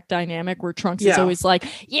their exact dynamic where Trunks is Yeah. always like,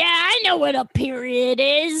 yeah, I know what a period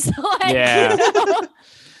is. Like, Yeah.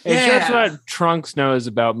 It shows Yeah. what Trunks knows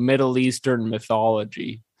about Middle Eastern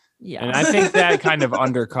mythology. Yeah. And I think that kind of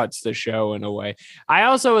undercuts the show in a way. I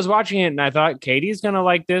also was watching it and I thought Katie's going to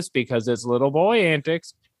like this because it's little boy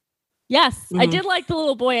antics. Yes, I Mhm. did like the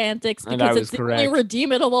little boy antics And I because was it's the only correct.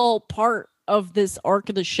 redeemable part of this arc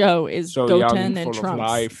of the show is So Goten young and and full of Trunks.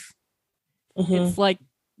 life. It's like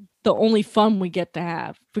the only fun we get to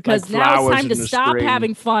have because Like now flowers it's time in to the stop spring.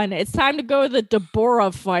 having fun. It's time to go to the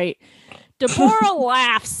Deborah fight. Deborah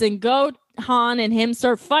laughs and Gohan and him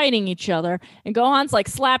start fighting each other. And Gohan's like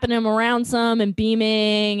slapping him around some and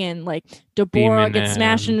beaming. And like Deborah Beaming gets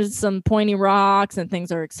smashed him. into some pointy rocks and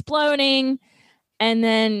things are exploding. And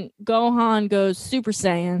then Gohan goes Super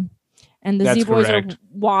Saiyan. And the That's Z Boys correct. are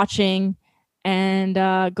watching. And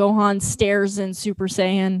Gohan stares in Super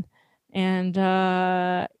Saiyan. And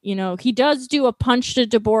he does do a punch to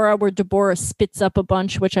Deborah where Deborah spits up a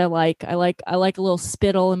bunch, which I like. I like a little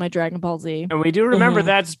spittle in my Dragon Ball Z. And we do remember Mhm.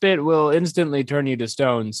 that spit will instantly turn you to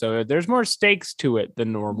stone. So there's more stakes to it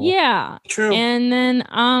than normal. Yeah. True. And then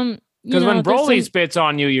Because when there's Broly some- spits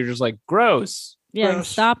on you, you're just like, gross. yeah, Gross.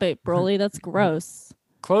 stop it, Broly. That's gross.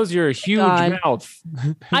 Close your huge God. mouth.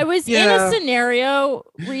 I was in Yeah. a scenario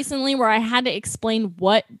recently where I had to explain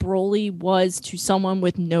what Broly was to someone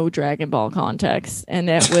with no Dragon Ball context, and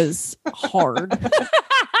it was hard.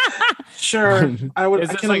 Sure. I would. Is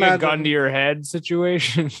I this can like imagine. a gun to your head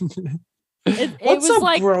situation? It What's was up,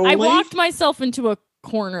 like I Broly? walked myself into a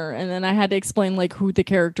corner, and then I had to explain like who the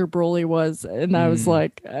character Broly was, and I was Hmm.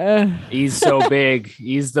 like, He's so big.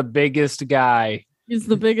 He's the biggest guy. he's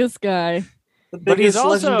the biggest guy. The But he's biggest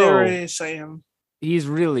also- legendary Saiyan. He's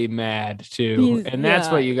really mad too, He's- and that's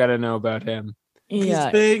yeah. what you got to know about him. Yeah.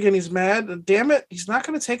 He's big and he's mad. And damn it, he's not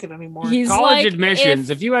going to take it anymore. He's College like admissions.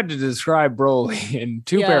 if If you had to describe Broly in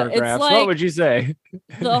two Yeah, it's paragraphs, like- what would you say?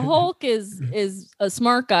 the Hulk is a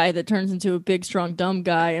smart guy that turns into a big, strong, dumb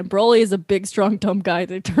guy, and Broly is a big, strong, dumb guy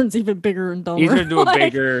that turns even bigger and dumber. He's into a Like,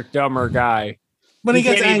 bigger, dumber guy. when he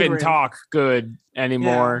gets can't angry. even talk good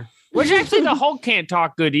anymore. Which actually the Hulk can't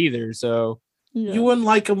talk good either. So yeah. You wouldn't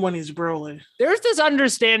like him when he's Broly. there's this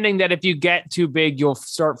understanding that if you get too big, you'll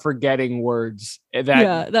start forgetting words. That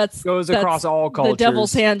yeah, that's goes that's across all cultures. the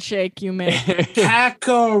devil's handshake you make.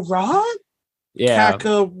 Kakarot? yeah,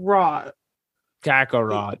 Kakarot.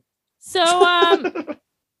 Kakarot. So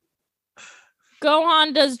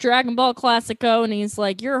Gohan does Dragon Ball Classico and he's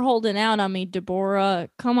like, "You're holding out on me, Deborah.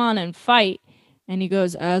 Come on and fight." And he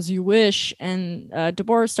goes, "As you wish." And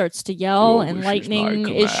Deborah starts to yell, Your and wish is lightning my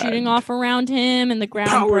is command. shooting off around him, and the ground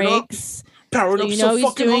Powered up. breaks. Powered So up you so know he's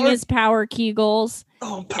fucking doing hard. his power Kegels.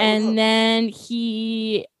 Oh, I'm powered And up. then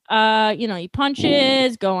he he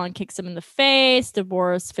punches, Gohan kicks him in the face,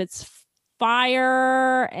 Deborah spits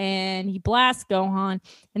fire, and he blasts Gohan,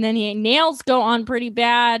 and then he nails Gohan pretty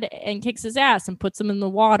bad and kicks his ass and puts him in the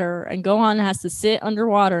water, and Gohan has to sit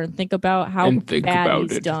underwater and think about how And think bad about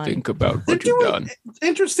he's it. done. Think about They're what you've doing done.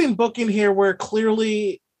 interesting booking here where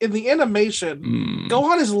clearly in the animation, Mm.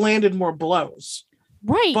 Gohan has landed more blows.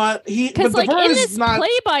 Right. But Because like Deborah in is this not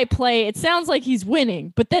play-by-play, it sounds like he's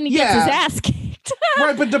winning, but then he gets Yeah. his ass kicked.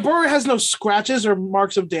 right, but Deborah has no scratches or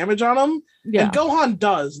marks of damage on him. Yeah. And Gohan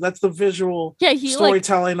does. That's the visual Yeah, he like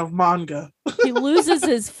storytelling of manga. he loses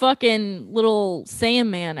his fucking little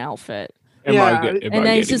Saiyaman outfit. Am Yeah, I and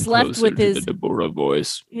then he's just left with his- the Deborah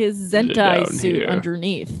voice? His Is it Zentai down suit here?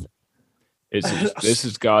 underneath. This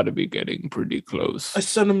has got to be getting pretty close. I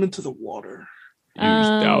sent him into the water. He's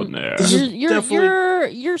down Um, there. This is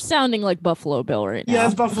You're sounding like Buffalo Bill right now. Yeah,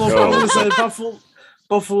 it's Buffalo. No. I'm gonna say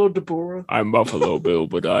Buffalo Deborah. I'm Buffalo Bill,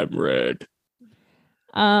 but I'm red.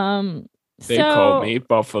 They so call me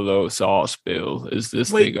Buffalo Sauce Bill. Is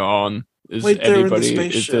this Wait. thing on? Is Wait there in the anybody? Is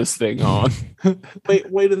spaceship. this thing on?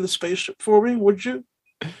 Wait in the spaceship for me, would you?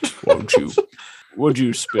 Won't you? Would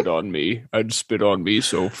you spit on me? I'd spit on me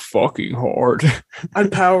so fucking hard.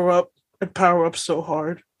 I'd power up. I'd power up so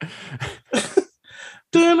hard.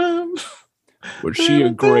 Dun-dun. Was she a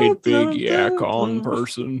great big yak on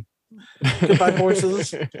person? Goodbye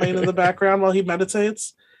Horses playing in the background while he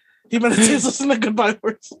meditates. He meditates listening to Goodbye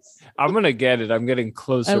Horses. I'm gonna get it. I'm getting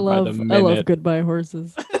closer I by the love minute. Goodbye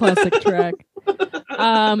Horses. Classic track.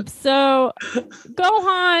 So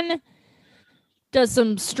Gohan does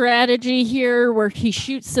some strategy here where he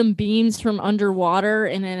shoots some beams from underwater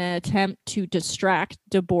in an attempt to distract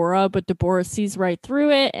Deborah, but Deborah sees right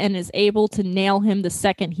through it and is able to nail him the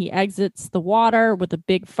second he exits the water with a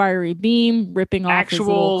big fiery beam, ripping off his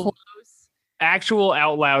little clothes. Actual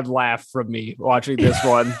out loud laugh from me watching this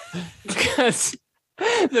one because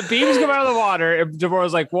the beams come out of the water and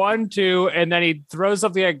Deborah's like 1, 2, and then he throws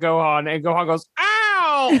something at Gohan and Gohan goes,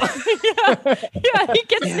 "Ow!" yeah, he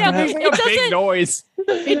gets Yeah, nailed. man. It's like It a big doesn't, noise.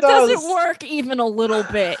 it does. doesn't work even a little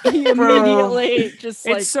bit. He immediately just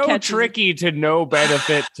like It's so catches- tricky to no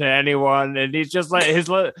benefit to anyone, and he's just like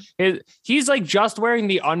his he's like just wearing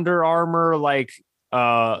the Under Armour like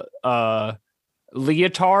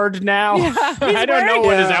leotard now. Yeah, he's I don't know wearing-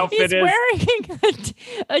 what his Yeah. outfit He's is. wearing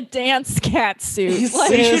a dance cat suit. He's Like,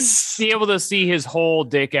 We Yes. should be able to see his whole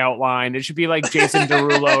dick outline. It should be like Jason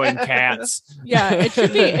Derulo and Cats. yeah, it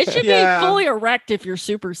should be Yeah. fully erect if you're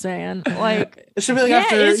Super Saiyan. Like, It should be like Yeah,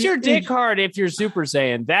 after is your dick hard if you're Super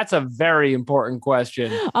Saiyan? That's a very important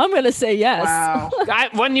question. I'm gonna say yes. Wow.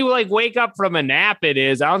 When you like wake up from a nap, it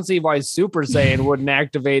is. I don't see why Super Saiyan wouldn't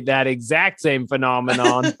activate that exact same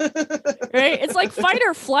phenomenon. Right? It's like fight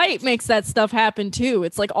or flight makes that stuff happen too.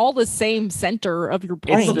 It's like all the same center of your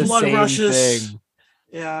brain. It's the the blood same rushes. thing.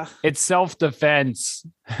 Yeah. It's self-defense.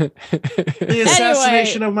 The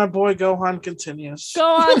assassination of my boy Gohan continues.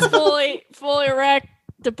 Gohan's fully erect.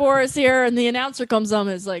 Deborah's here, and the announcer comes on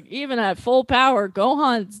and is like, even at full power,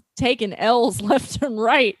 Gohan's taking L's left and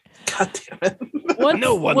right. God damn it. What's,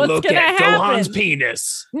 No one what's look gonna at happen? Gohan's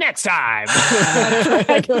penis. Next time.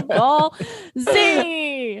 Dragon Ball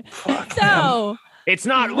Z. Fuck, So, It's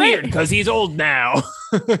not weird because he's old now.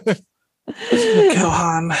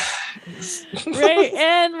 Gohan. rate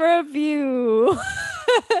and review.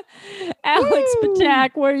 Alex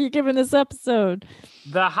Patak, what are you giving this episode?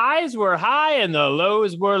 The highs were high and the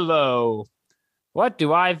lows were low. What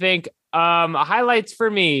do I think? Highlights for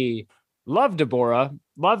me. Love Deborah.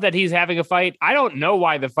 love that he's having a fight. I don't know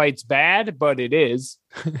why the fight's bad, but it is.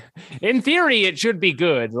 In theory, it should be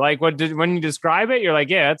good. Like when you describe it, you're like,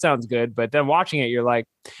 yeah, that sounds good. But then watching it, you're like,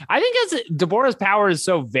 I think as Deborah's power is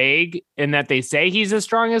so vague in that they say he's as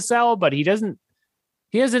strong as Cell, but he doesn't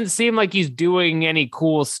seem like he's doing any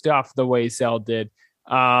cool stuff the way Cell did.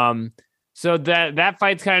 So that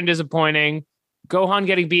fight's kind of disappointing. Gohan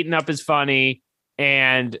getting beaten up is funny.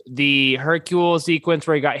 And the Hercule sequence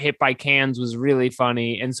where he got hit by cans was really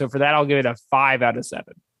funny. And so for that, I'll give it a 5 out of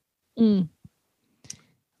 7.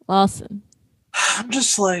 Lawson. I'm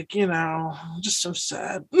just like, just so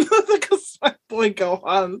sad because my boy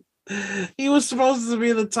Gohan, he was supposed to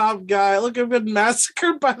be the top guy. Look at him getting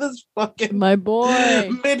massacred by this fucking My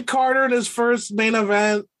boy. mid-Carter in his first main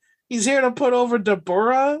event. He's here to put over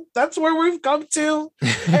Deborah. That's where we've come to.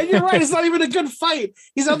 And you're right, it's not even a good fight.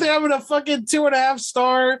 He's out there having a fucking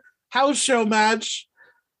 2.5-star house show match.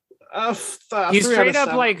 He's straight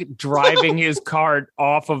up like driving his cart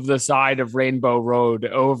off of the side of Rainbow Road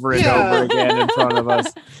over and over again in front of us.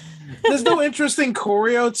 There's no interesting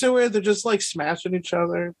choreo to it. They're just like smashing each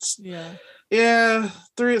other. Yeah.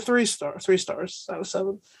 3 stars out of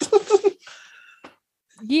 7.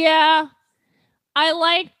 Yeah. I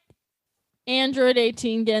like Android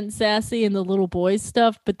 18 getting sassy and the little boy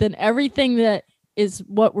stuff, but then everything that is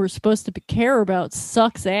what we're supposed to care about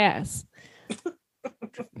sucks ass.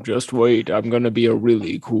 Just wait. I'm going to be a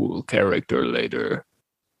really cool character later.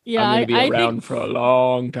 Yeah, I'm going to be around for a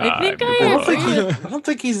long time. I don't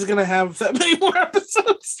think he's going to have that many more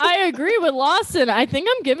episodes. I agree with Lawson. I think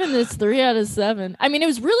I'm giving this 3 out of 7. I mean, it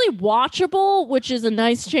was really watchable, which is a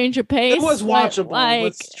nice change of pace. It was watchable.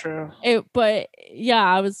 That's true. But yeah,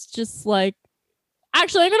 I was just like,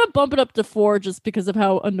 actually, I'm going to bump it up to 4 just because of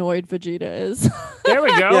how annoyed Vegeta is. There we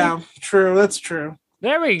go. Yeah, true. That's true.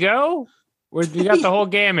 There we go. We got the whole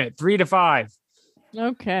gamut, 3 to 5.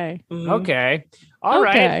 Okay. Okay. All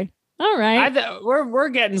right. We're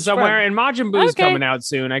getting somewhere, and Majin Buu's coming out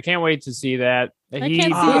soon. I can't wait to see that.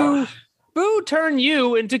 Buu turn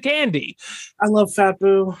you into candy. I love Fat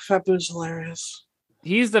Buu. Fat Boo's hilarious.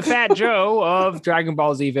 He's the Fat Joe of Dragon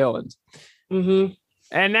Ball Z villains. Mm-hmm.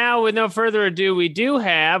 And now, with no further ado, we do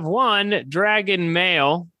have one Dragon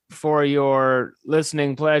Mail for your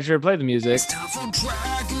listening pleasure. Play the music. It's time for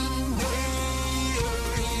Dragon Mail.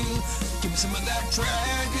 Give me some of that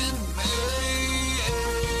Dragon Mail.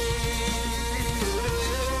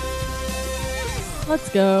 Let's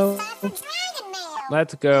go.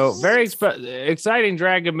 Let's go. Very exciting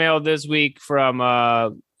Dragon Mail this week from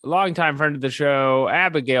a longtime friend of the show,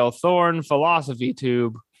 Abigail Thorne, Philosophy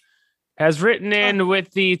Tube, has written in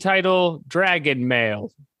with the title Dragon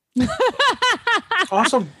Mail.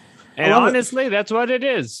 Awesome. And honestly, that's what it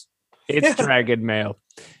is. It's Dragon Mail.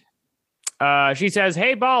 She says,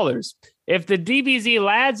 "Hey ballers, if the DBZ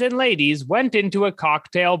lads and ladies went into a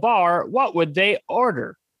cocktail bar, what would they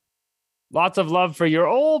order? Lots of love for your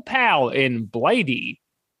old pal in Blighty."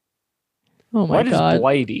 Oh my God. What is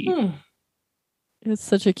Blighty? It's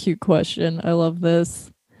such a cute question. I love this.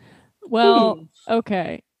 Well,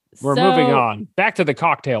 okay. We're moving on. Back to the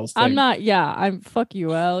cocktails thing. I'm fuck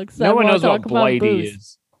you, Alex. No one knows what Blighty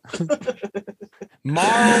is.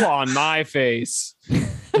 Marl on my face.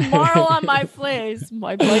 Marl on my face.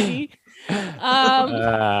 My Blighty.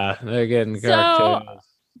 They're getting cocktails.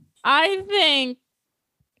 I think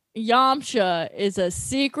Yamcha is a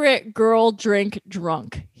secret girl drink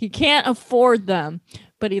drunk. He can't afford them,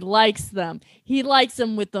 but he likes them. He likes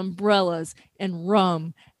them with umbrellas and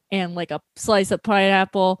rum and like a slice of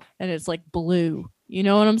pineapple, and it's like blue. You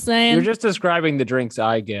know what I'm saying? You're just describing the drinks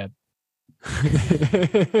I get.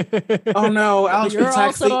 Oh no, Alex! You're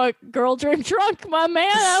also a girl drink drunk, my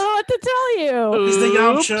man. I don't know what to tell you. He's the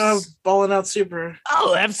Yamcha balling out super.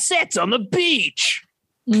 I'll have sex on the beach.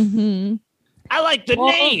 Mm-hmm. I like the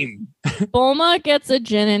name. Bulma gets a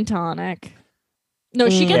gin and tonic. No,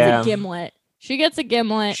 she gets a gimlet. She gets a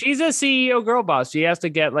gimlet. She's a CEO girl boss. She has to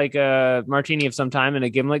get like a martini of some time, and a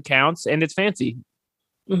gimlet counts, and it's fancy.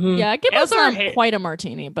 Mm-hmm. Yeah, gimlet's not quite a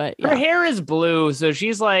martini, but her hair is blue, so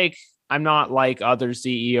she's like, I'm not like other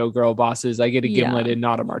CEO girl bosses. I get a gimlet and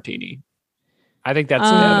not a martini. I think that's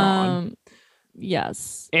dead on.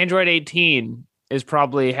 Yes. Android 18 is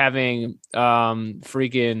probably having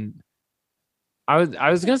freaking. I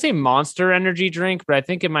was gonna say Monster energy drink, but I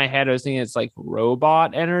think in my head I was thinking it's like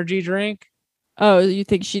robot energy drink. Oh, you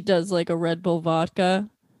think she does like a Red Bull vodka?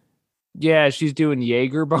 Yeah, she's doing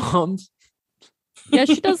Jaeger bombs. Yeah,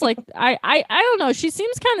 she does like I don't know. She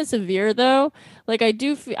seems kind of severe though. Like I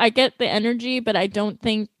get the energy, but I don't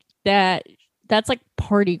think that's like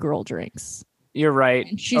party girl drinks. You're right.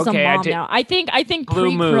 And she's Okay, a mom now. I think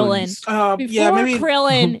Blue pre-Krillin. Moons. Before Yeah, maybe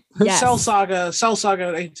Krillin, yes. Cell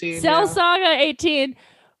Saga 18. Cell yeah. Saga 18,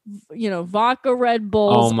 vodka Red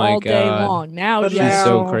Bulls Oh my all day God. long. Now But she's, She's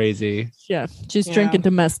so now- crazy. she's Yeah. drinking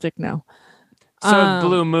domestic now. So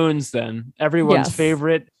Blue Moons, then everyone's yes.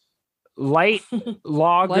 favorite light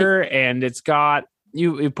lager, and it's got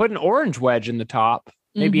you put an orange wedge in the top.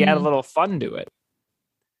 Maybe add a Mhm. little fun to it,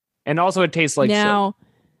 and also it tastes like soap. Now,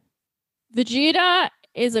 Vegeta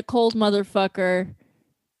is a cold motherfucker.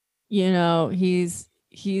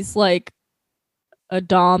 He's like a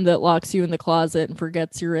dom that locks you in the closet and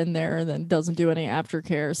forgets you're in there and then doesn't do any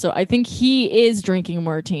aftercare. So I think he is drinking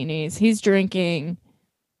martinis. He's drinking,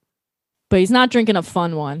 but he's not drinking a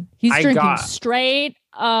fun one. He's drinking straight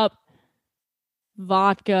up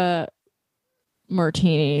vodka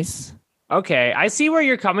martinis. Okay, I see where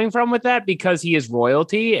you're coming from with that because he is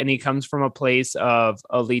royalty and he comes from a place of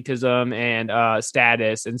elitism and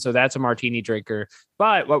status. And so that's a martini drinker.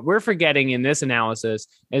 But what we're forgetting in this analysis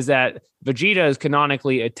is that Vegeta is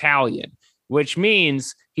canonically Italian, which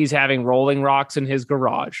means he's having Rolling Rocks in his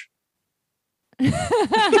garage.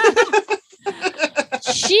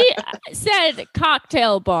 She said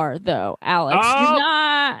cocktail bar, though, Alex. Oh, She's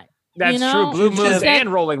not. That's know, true. Blue she Moons said-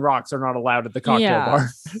 and Rolling Rocks are not allowed at the cocktail Yeah. bar.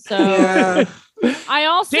 So Yeah. I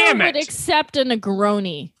also Damn would it. accept a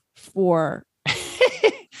Negroni for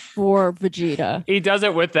Vegeta. He does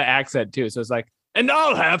it with the accent too. So it's like, and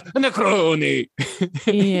I'll have a Negroni.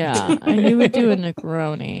 Yeah, he would do a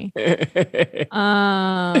Negroni.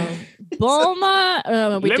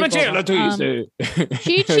 Bulma, we did Limoncello Bulma. too.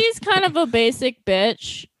 Chi-Chi's kind of a basic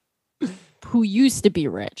bitch who used to be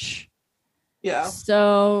rich. Yeah.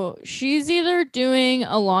 So she's either doing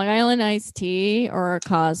a Long Island iced tea or a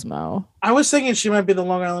Cosmo. I was thinking she might be the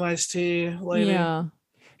Long Island iced tea lady. Yeah.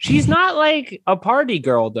 She's not like a party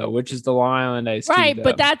girl though, which is the Long Island iced tea. Right, though.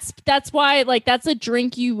 but that's why that's a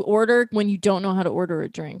drink you order when you don't know how to order a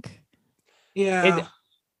drink. Yeah.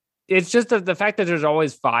 It's just the fact that there's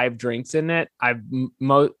always 5 drinks in it. You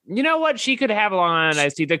know what? She could have a Long Island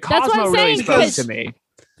iced tea. The That's what Cosmo I'm really saying, spoke because- to me.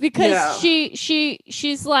 Because Yeah.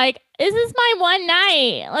 she's like, this is my one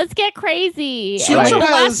night. Let's get crazy. She And also the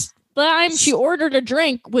has- last time she ordered a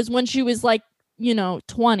drink was when she was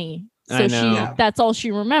 20. So I know. that's all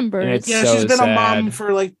she remembers. And it's Yeah, so she's been a mom sad.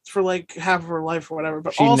 for half of her life or whatever.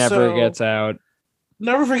 But She also, never gets out.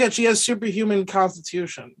 never forget she has superhuman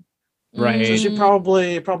constitution. Right. So she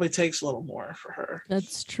Mm, probably takes a little more for her.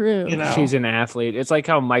 that's true. You know. She's an athlete. It's like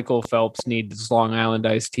how Michael Phelps needs Long Island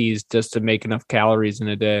iced teas just to make enough calories in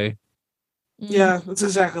a day. Mm. Yeah, it's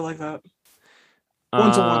exactly like that.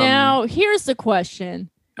 Once a month. Now, here's the question.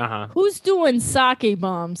 Uh-huh. Who's doing sake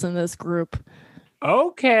bombs in this group?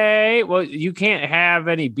 Okay. Well, you can't have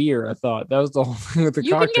any beer, I thought. That was the whole thing with the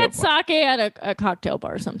You can cocktail get bar. sake at a cocktail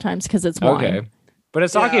bar sometimes because it's wine. Okay. But a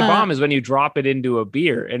sake Yeah. bomb is when you drop it into a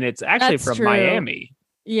beer, and it's actually That's from true. Miami.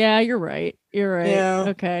 Yeah, you're right. You're right. Yeah.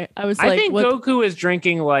 Okay. I was I like, think what? Goku is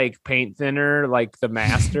drinking like paint thinner, like the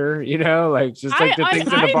master, like just like the I things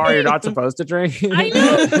in a think- bar you're not supposed to drink. I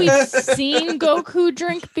know we've seen Goku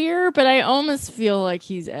drink beer, but I almost feel like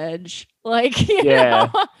he's Edge. Yeah.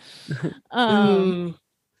 know? Mm.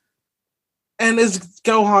 And is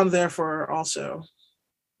Gohan there for her also?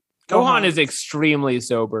 Gohan is extremely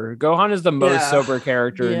sober. Gohan is the most Yeah. sober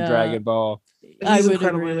character in Yeah. Dragon Ball. I He's would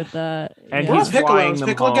incredibly- agree with that. And yeah. What he's about Piccolo? flying Does them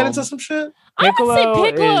Piccolo get home. into some shit? I would say Piccolo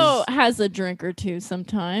Piccolo is- has a drink or two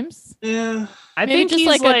sometimes. Yeah. I Maybe think just he's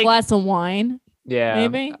like, like a glass of wine. yeah.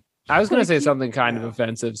 Maybe. I was gonna Like say he- something kind of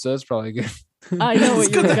offensive, so that's probably good. I know what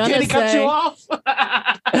It's you were good that gonna Katie cut say. you off.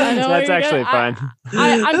 I know what That's you're actually gonna-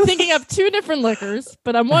 fine. I'm thinking of 2 different liquors,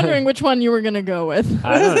 but I'm wondering which one you were gonna go with.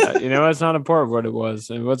 I don't know. You know, it's not important what it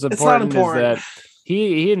was. And what's It's not important, important. is that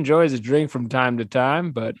he enjoys a drink from time to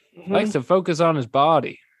time, but Mhm. likes to focus on his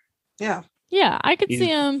body. Yeah. Yeah, I could He's- see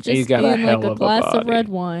him he's just got a being hell like a of a glass of body. red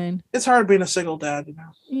wine. It's hard being a single dad, you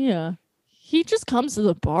know. Yeah. He just comes to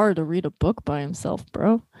the bar to read a book by himself,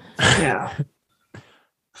 bro. Yeah.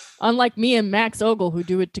 Unlike me and Max Ogle, who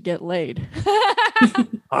do it to get laid.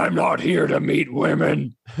 I'm not here to meet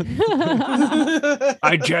women.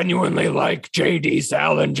 I genuinely like JD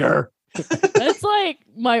Salinger. That's like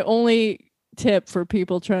my only tip for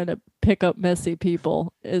people trying to pick up messy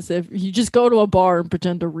people is if you just go to a bar and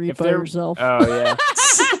pretend to read If by they're- yourself. Oh yeah.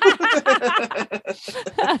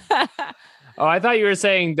 Oh, I thought you were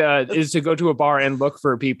saying is to go to a bar and look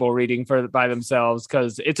for people reading by themselves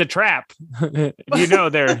because it's a trap. You know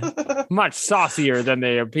they're much saucier than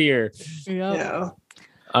they appear. Yep.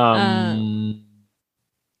 Yeah.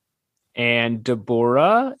 And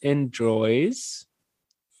Deborah enjoys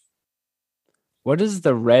What is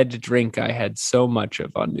the red drink I had so much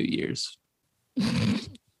of on New Year's? Amaretto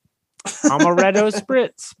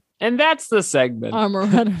Spritz. And that's the segment.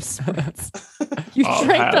 Amaretto spritz. You I'll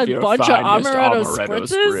drank have a your bunch of finest amaretto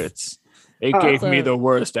Spritz. spritzes? It Oh. gave me So- the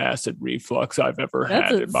worst acid reflux I've ever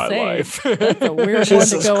That's had in my insane. life. That's a weird one to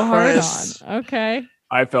Jesus go Christ. hard on. Okay.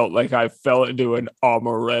 I felt like I fell into an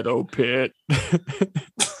amaretto pit.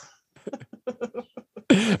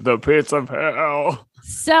 The pits of hell.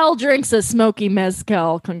 Sal drinks a smoky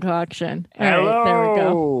mezcal concoction. All right, there we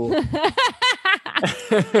go.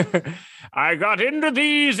 Hello. I got into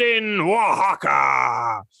these in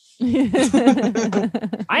Oaxaca.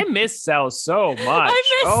 I miss Sal so much. I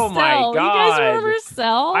miss oh my Sal. god. You guys remember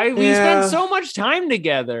Sal? We Yeah. spent so much time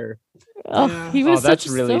together. Oh, Yeah. he was Oh, that's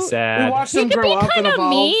such really so, We sad. watched He him could grow be up and kind of evolve.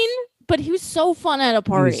 mean, but he was so fun at a He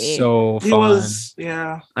party. was so fun. He was,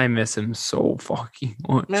 yeah. I miss him so fucking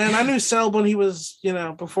much. Man, I knew Cell when he was,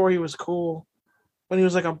 before he was cool. When he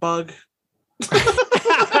was like a bug.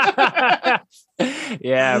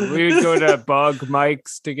 Yeah, we would go to bug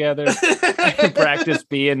mics together, practice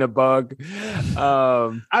being a bug.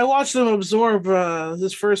 I watched him absorb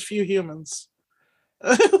his first few humans.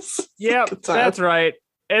 Yep, Good time. that's right.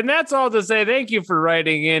 And that's all to say thank you for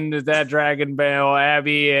writing into that Dragon Mail,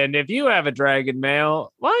 Abby. And if you have a Dragon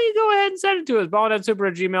Mail, why don't you go ahead and send it to us,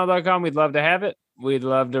 ballandsuper@gmail.com. We'd love to have it. We'd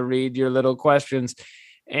love to read your little questions.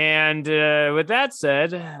 And with that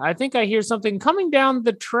said, I think I hear something coming down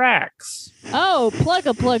the tracks. Oh, plug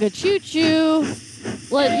a choo choo.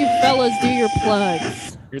 Let you fellas do your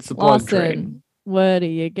plugs. It's the plug train. Lawson, what do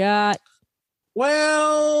you got?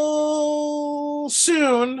 Well,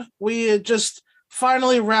 soon we had just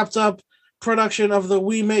finally wrapped up production of the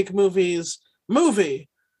We Make Movies movie.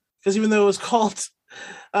 Because even though it was called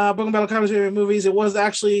Broken Battle Comics We Make Movies, it was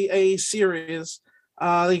actually a series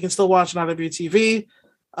that you can still watch on WTV.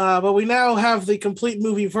 But we now have the complete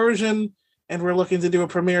movie version, and we're looking to do a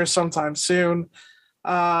premiere sometime soon.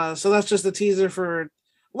 So that's just a teaser for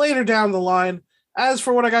later down the line. As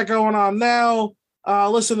for what I got going on now,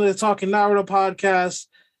 listen to the Talking Naruto podcast,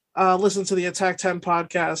 listen to the Attack 10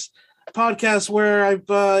 podcast where I've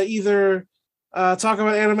either talk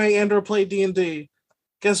about anime and or play D&D.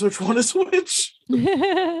 Guess which one is which?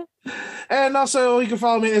 And also you can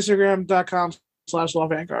follow me at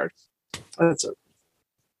Instagram.com/LawVanguard. That's it.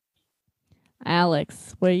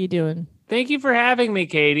 Alex, what are you doing? Thank you for having me,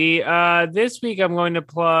 Katie. This week I'm going to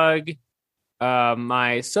plug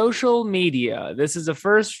my social media. This is a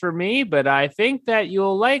first for me, but I think that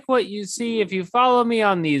you'll like what you see if you follow me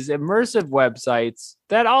on these immersive websites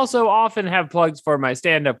that also often have plugs for my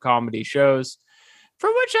stand-up comedy shows,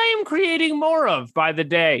 for which I am creating more of by the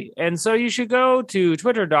day. And so you should go to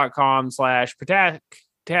twitter.com/PatakTestKitchen,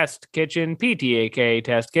 PTAK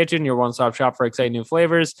Test Kitchen, your one-stop shop for exciting new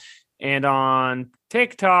flavors. And on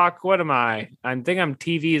TikTok, what am I? I think I'm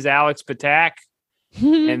TV's Alex Patak.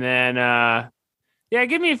 And then,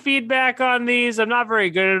 give me feedback on these. I'm not very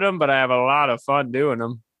good at them, but I have a lot of fun doing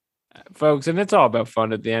them, folks. And it's all about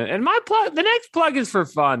fun at the end. And the next plug is for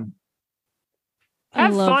fun. I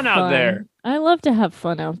Have love fun out there. I love to have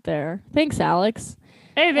fun out there. Thanks, Alex.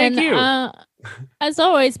 Hey, thank you. As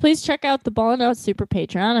always, please check out the Ballin' Out Super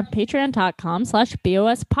Patreon at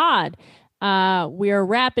patreon.com/BOSpod. We are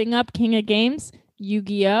wrapping up King of Games,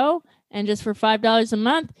 Yu-Gi-Oh! And just for $5 a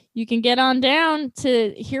month, you can get on down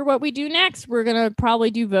to hear what we do next. We're going to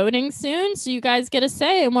probably do voting soon, so you guys get a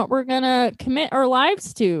say in what we're going to commit our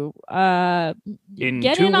lives to. Get 2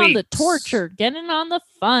 in on the weeks. torture, get in on the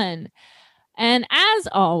fun. And as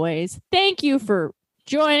always, thank you for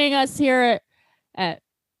joining us here at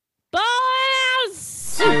Ballin' Out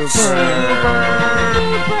Super.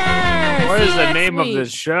 What is the See you name next of this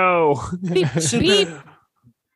week. show? Beep, Super. beep.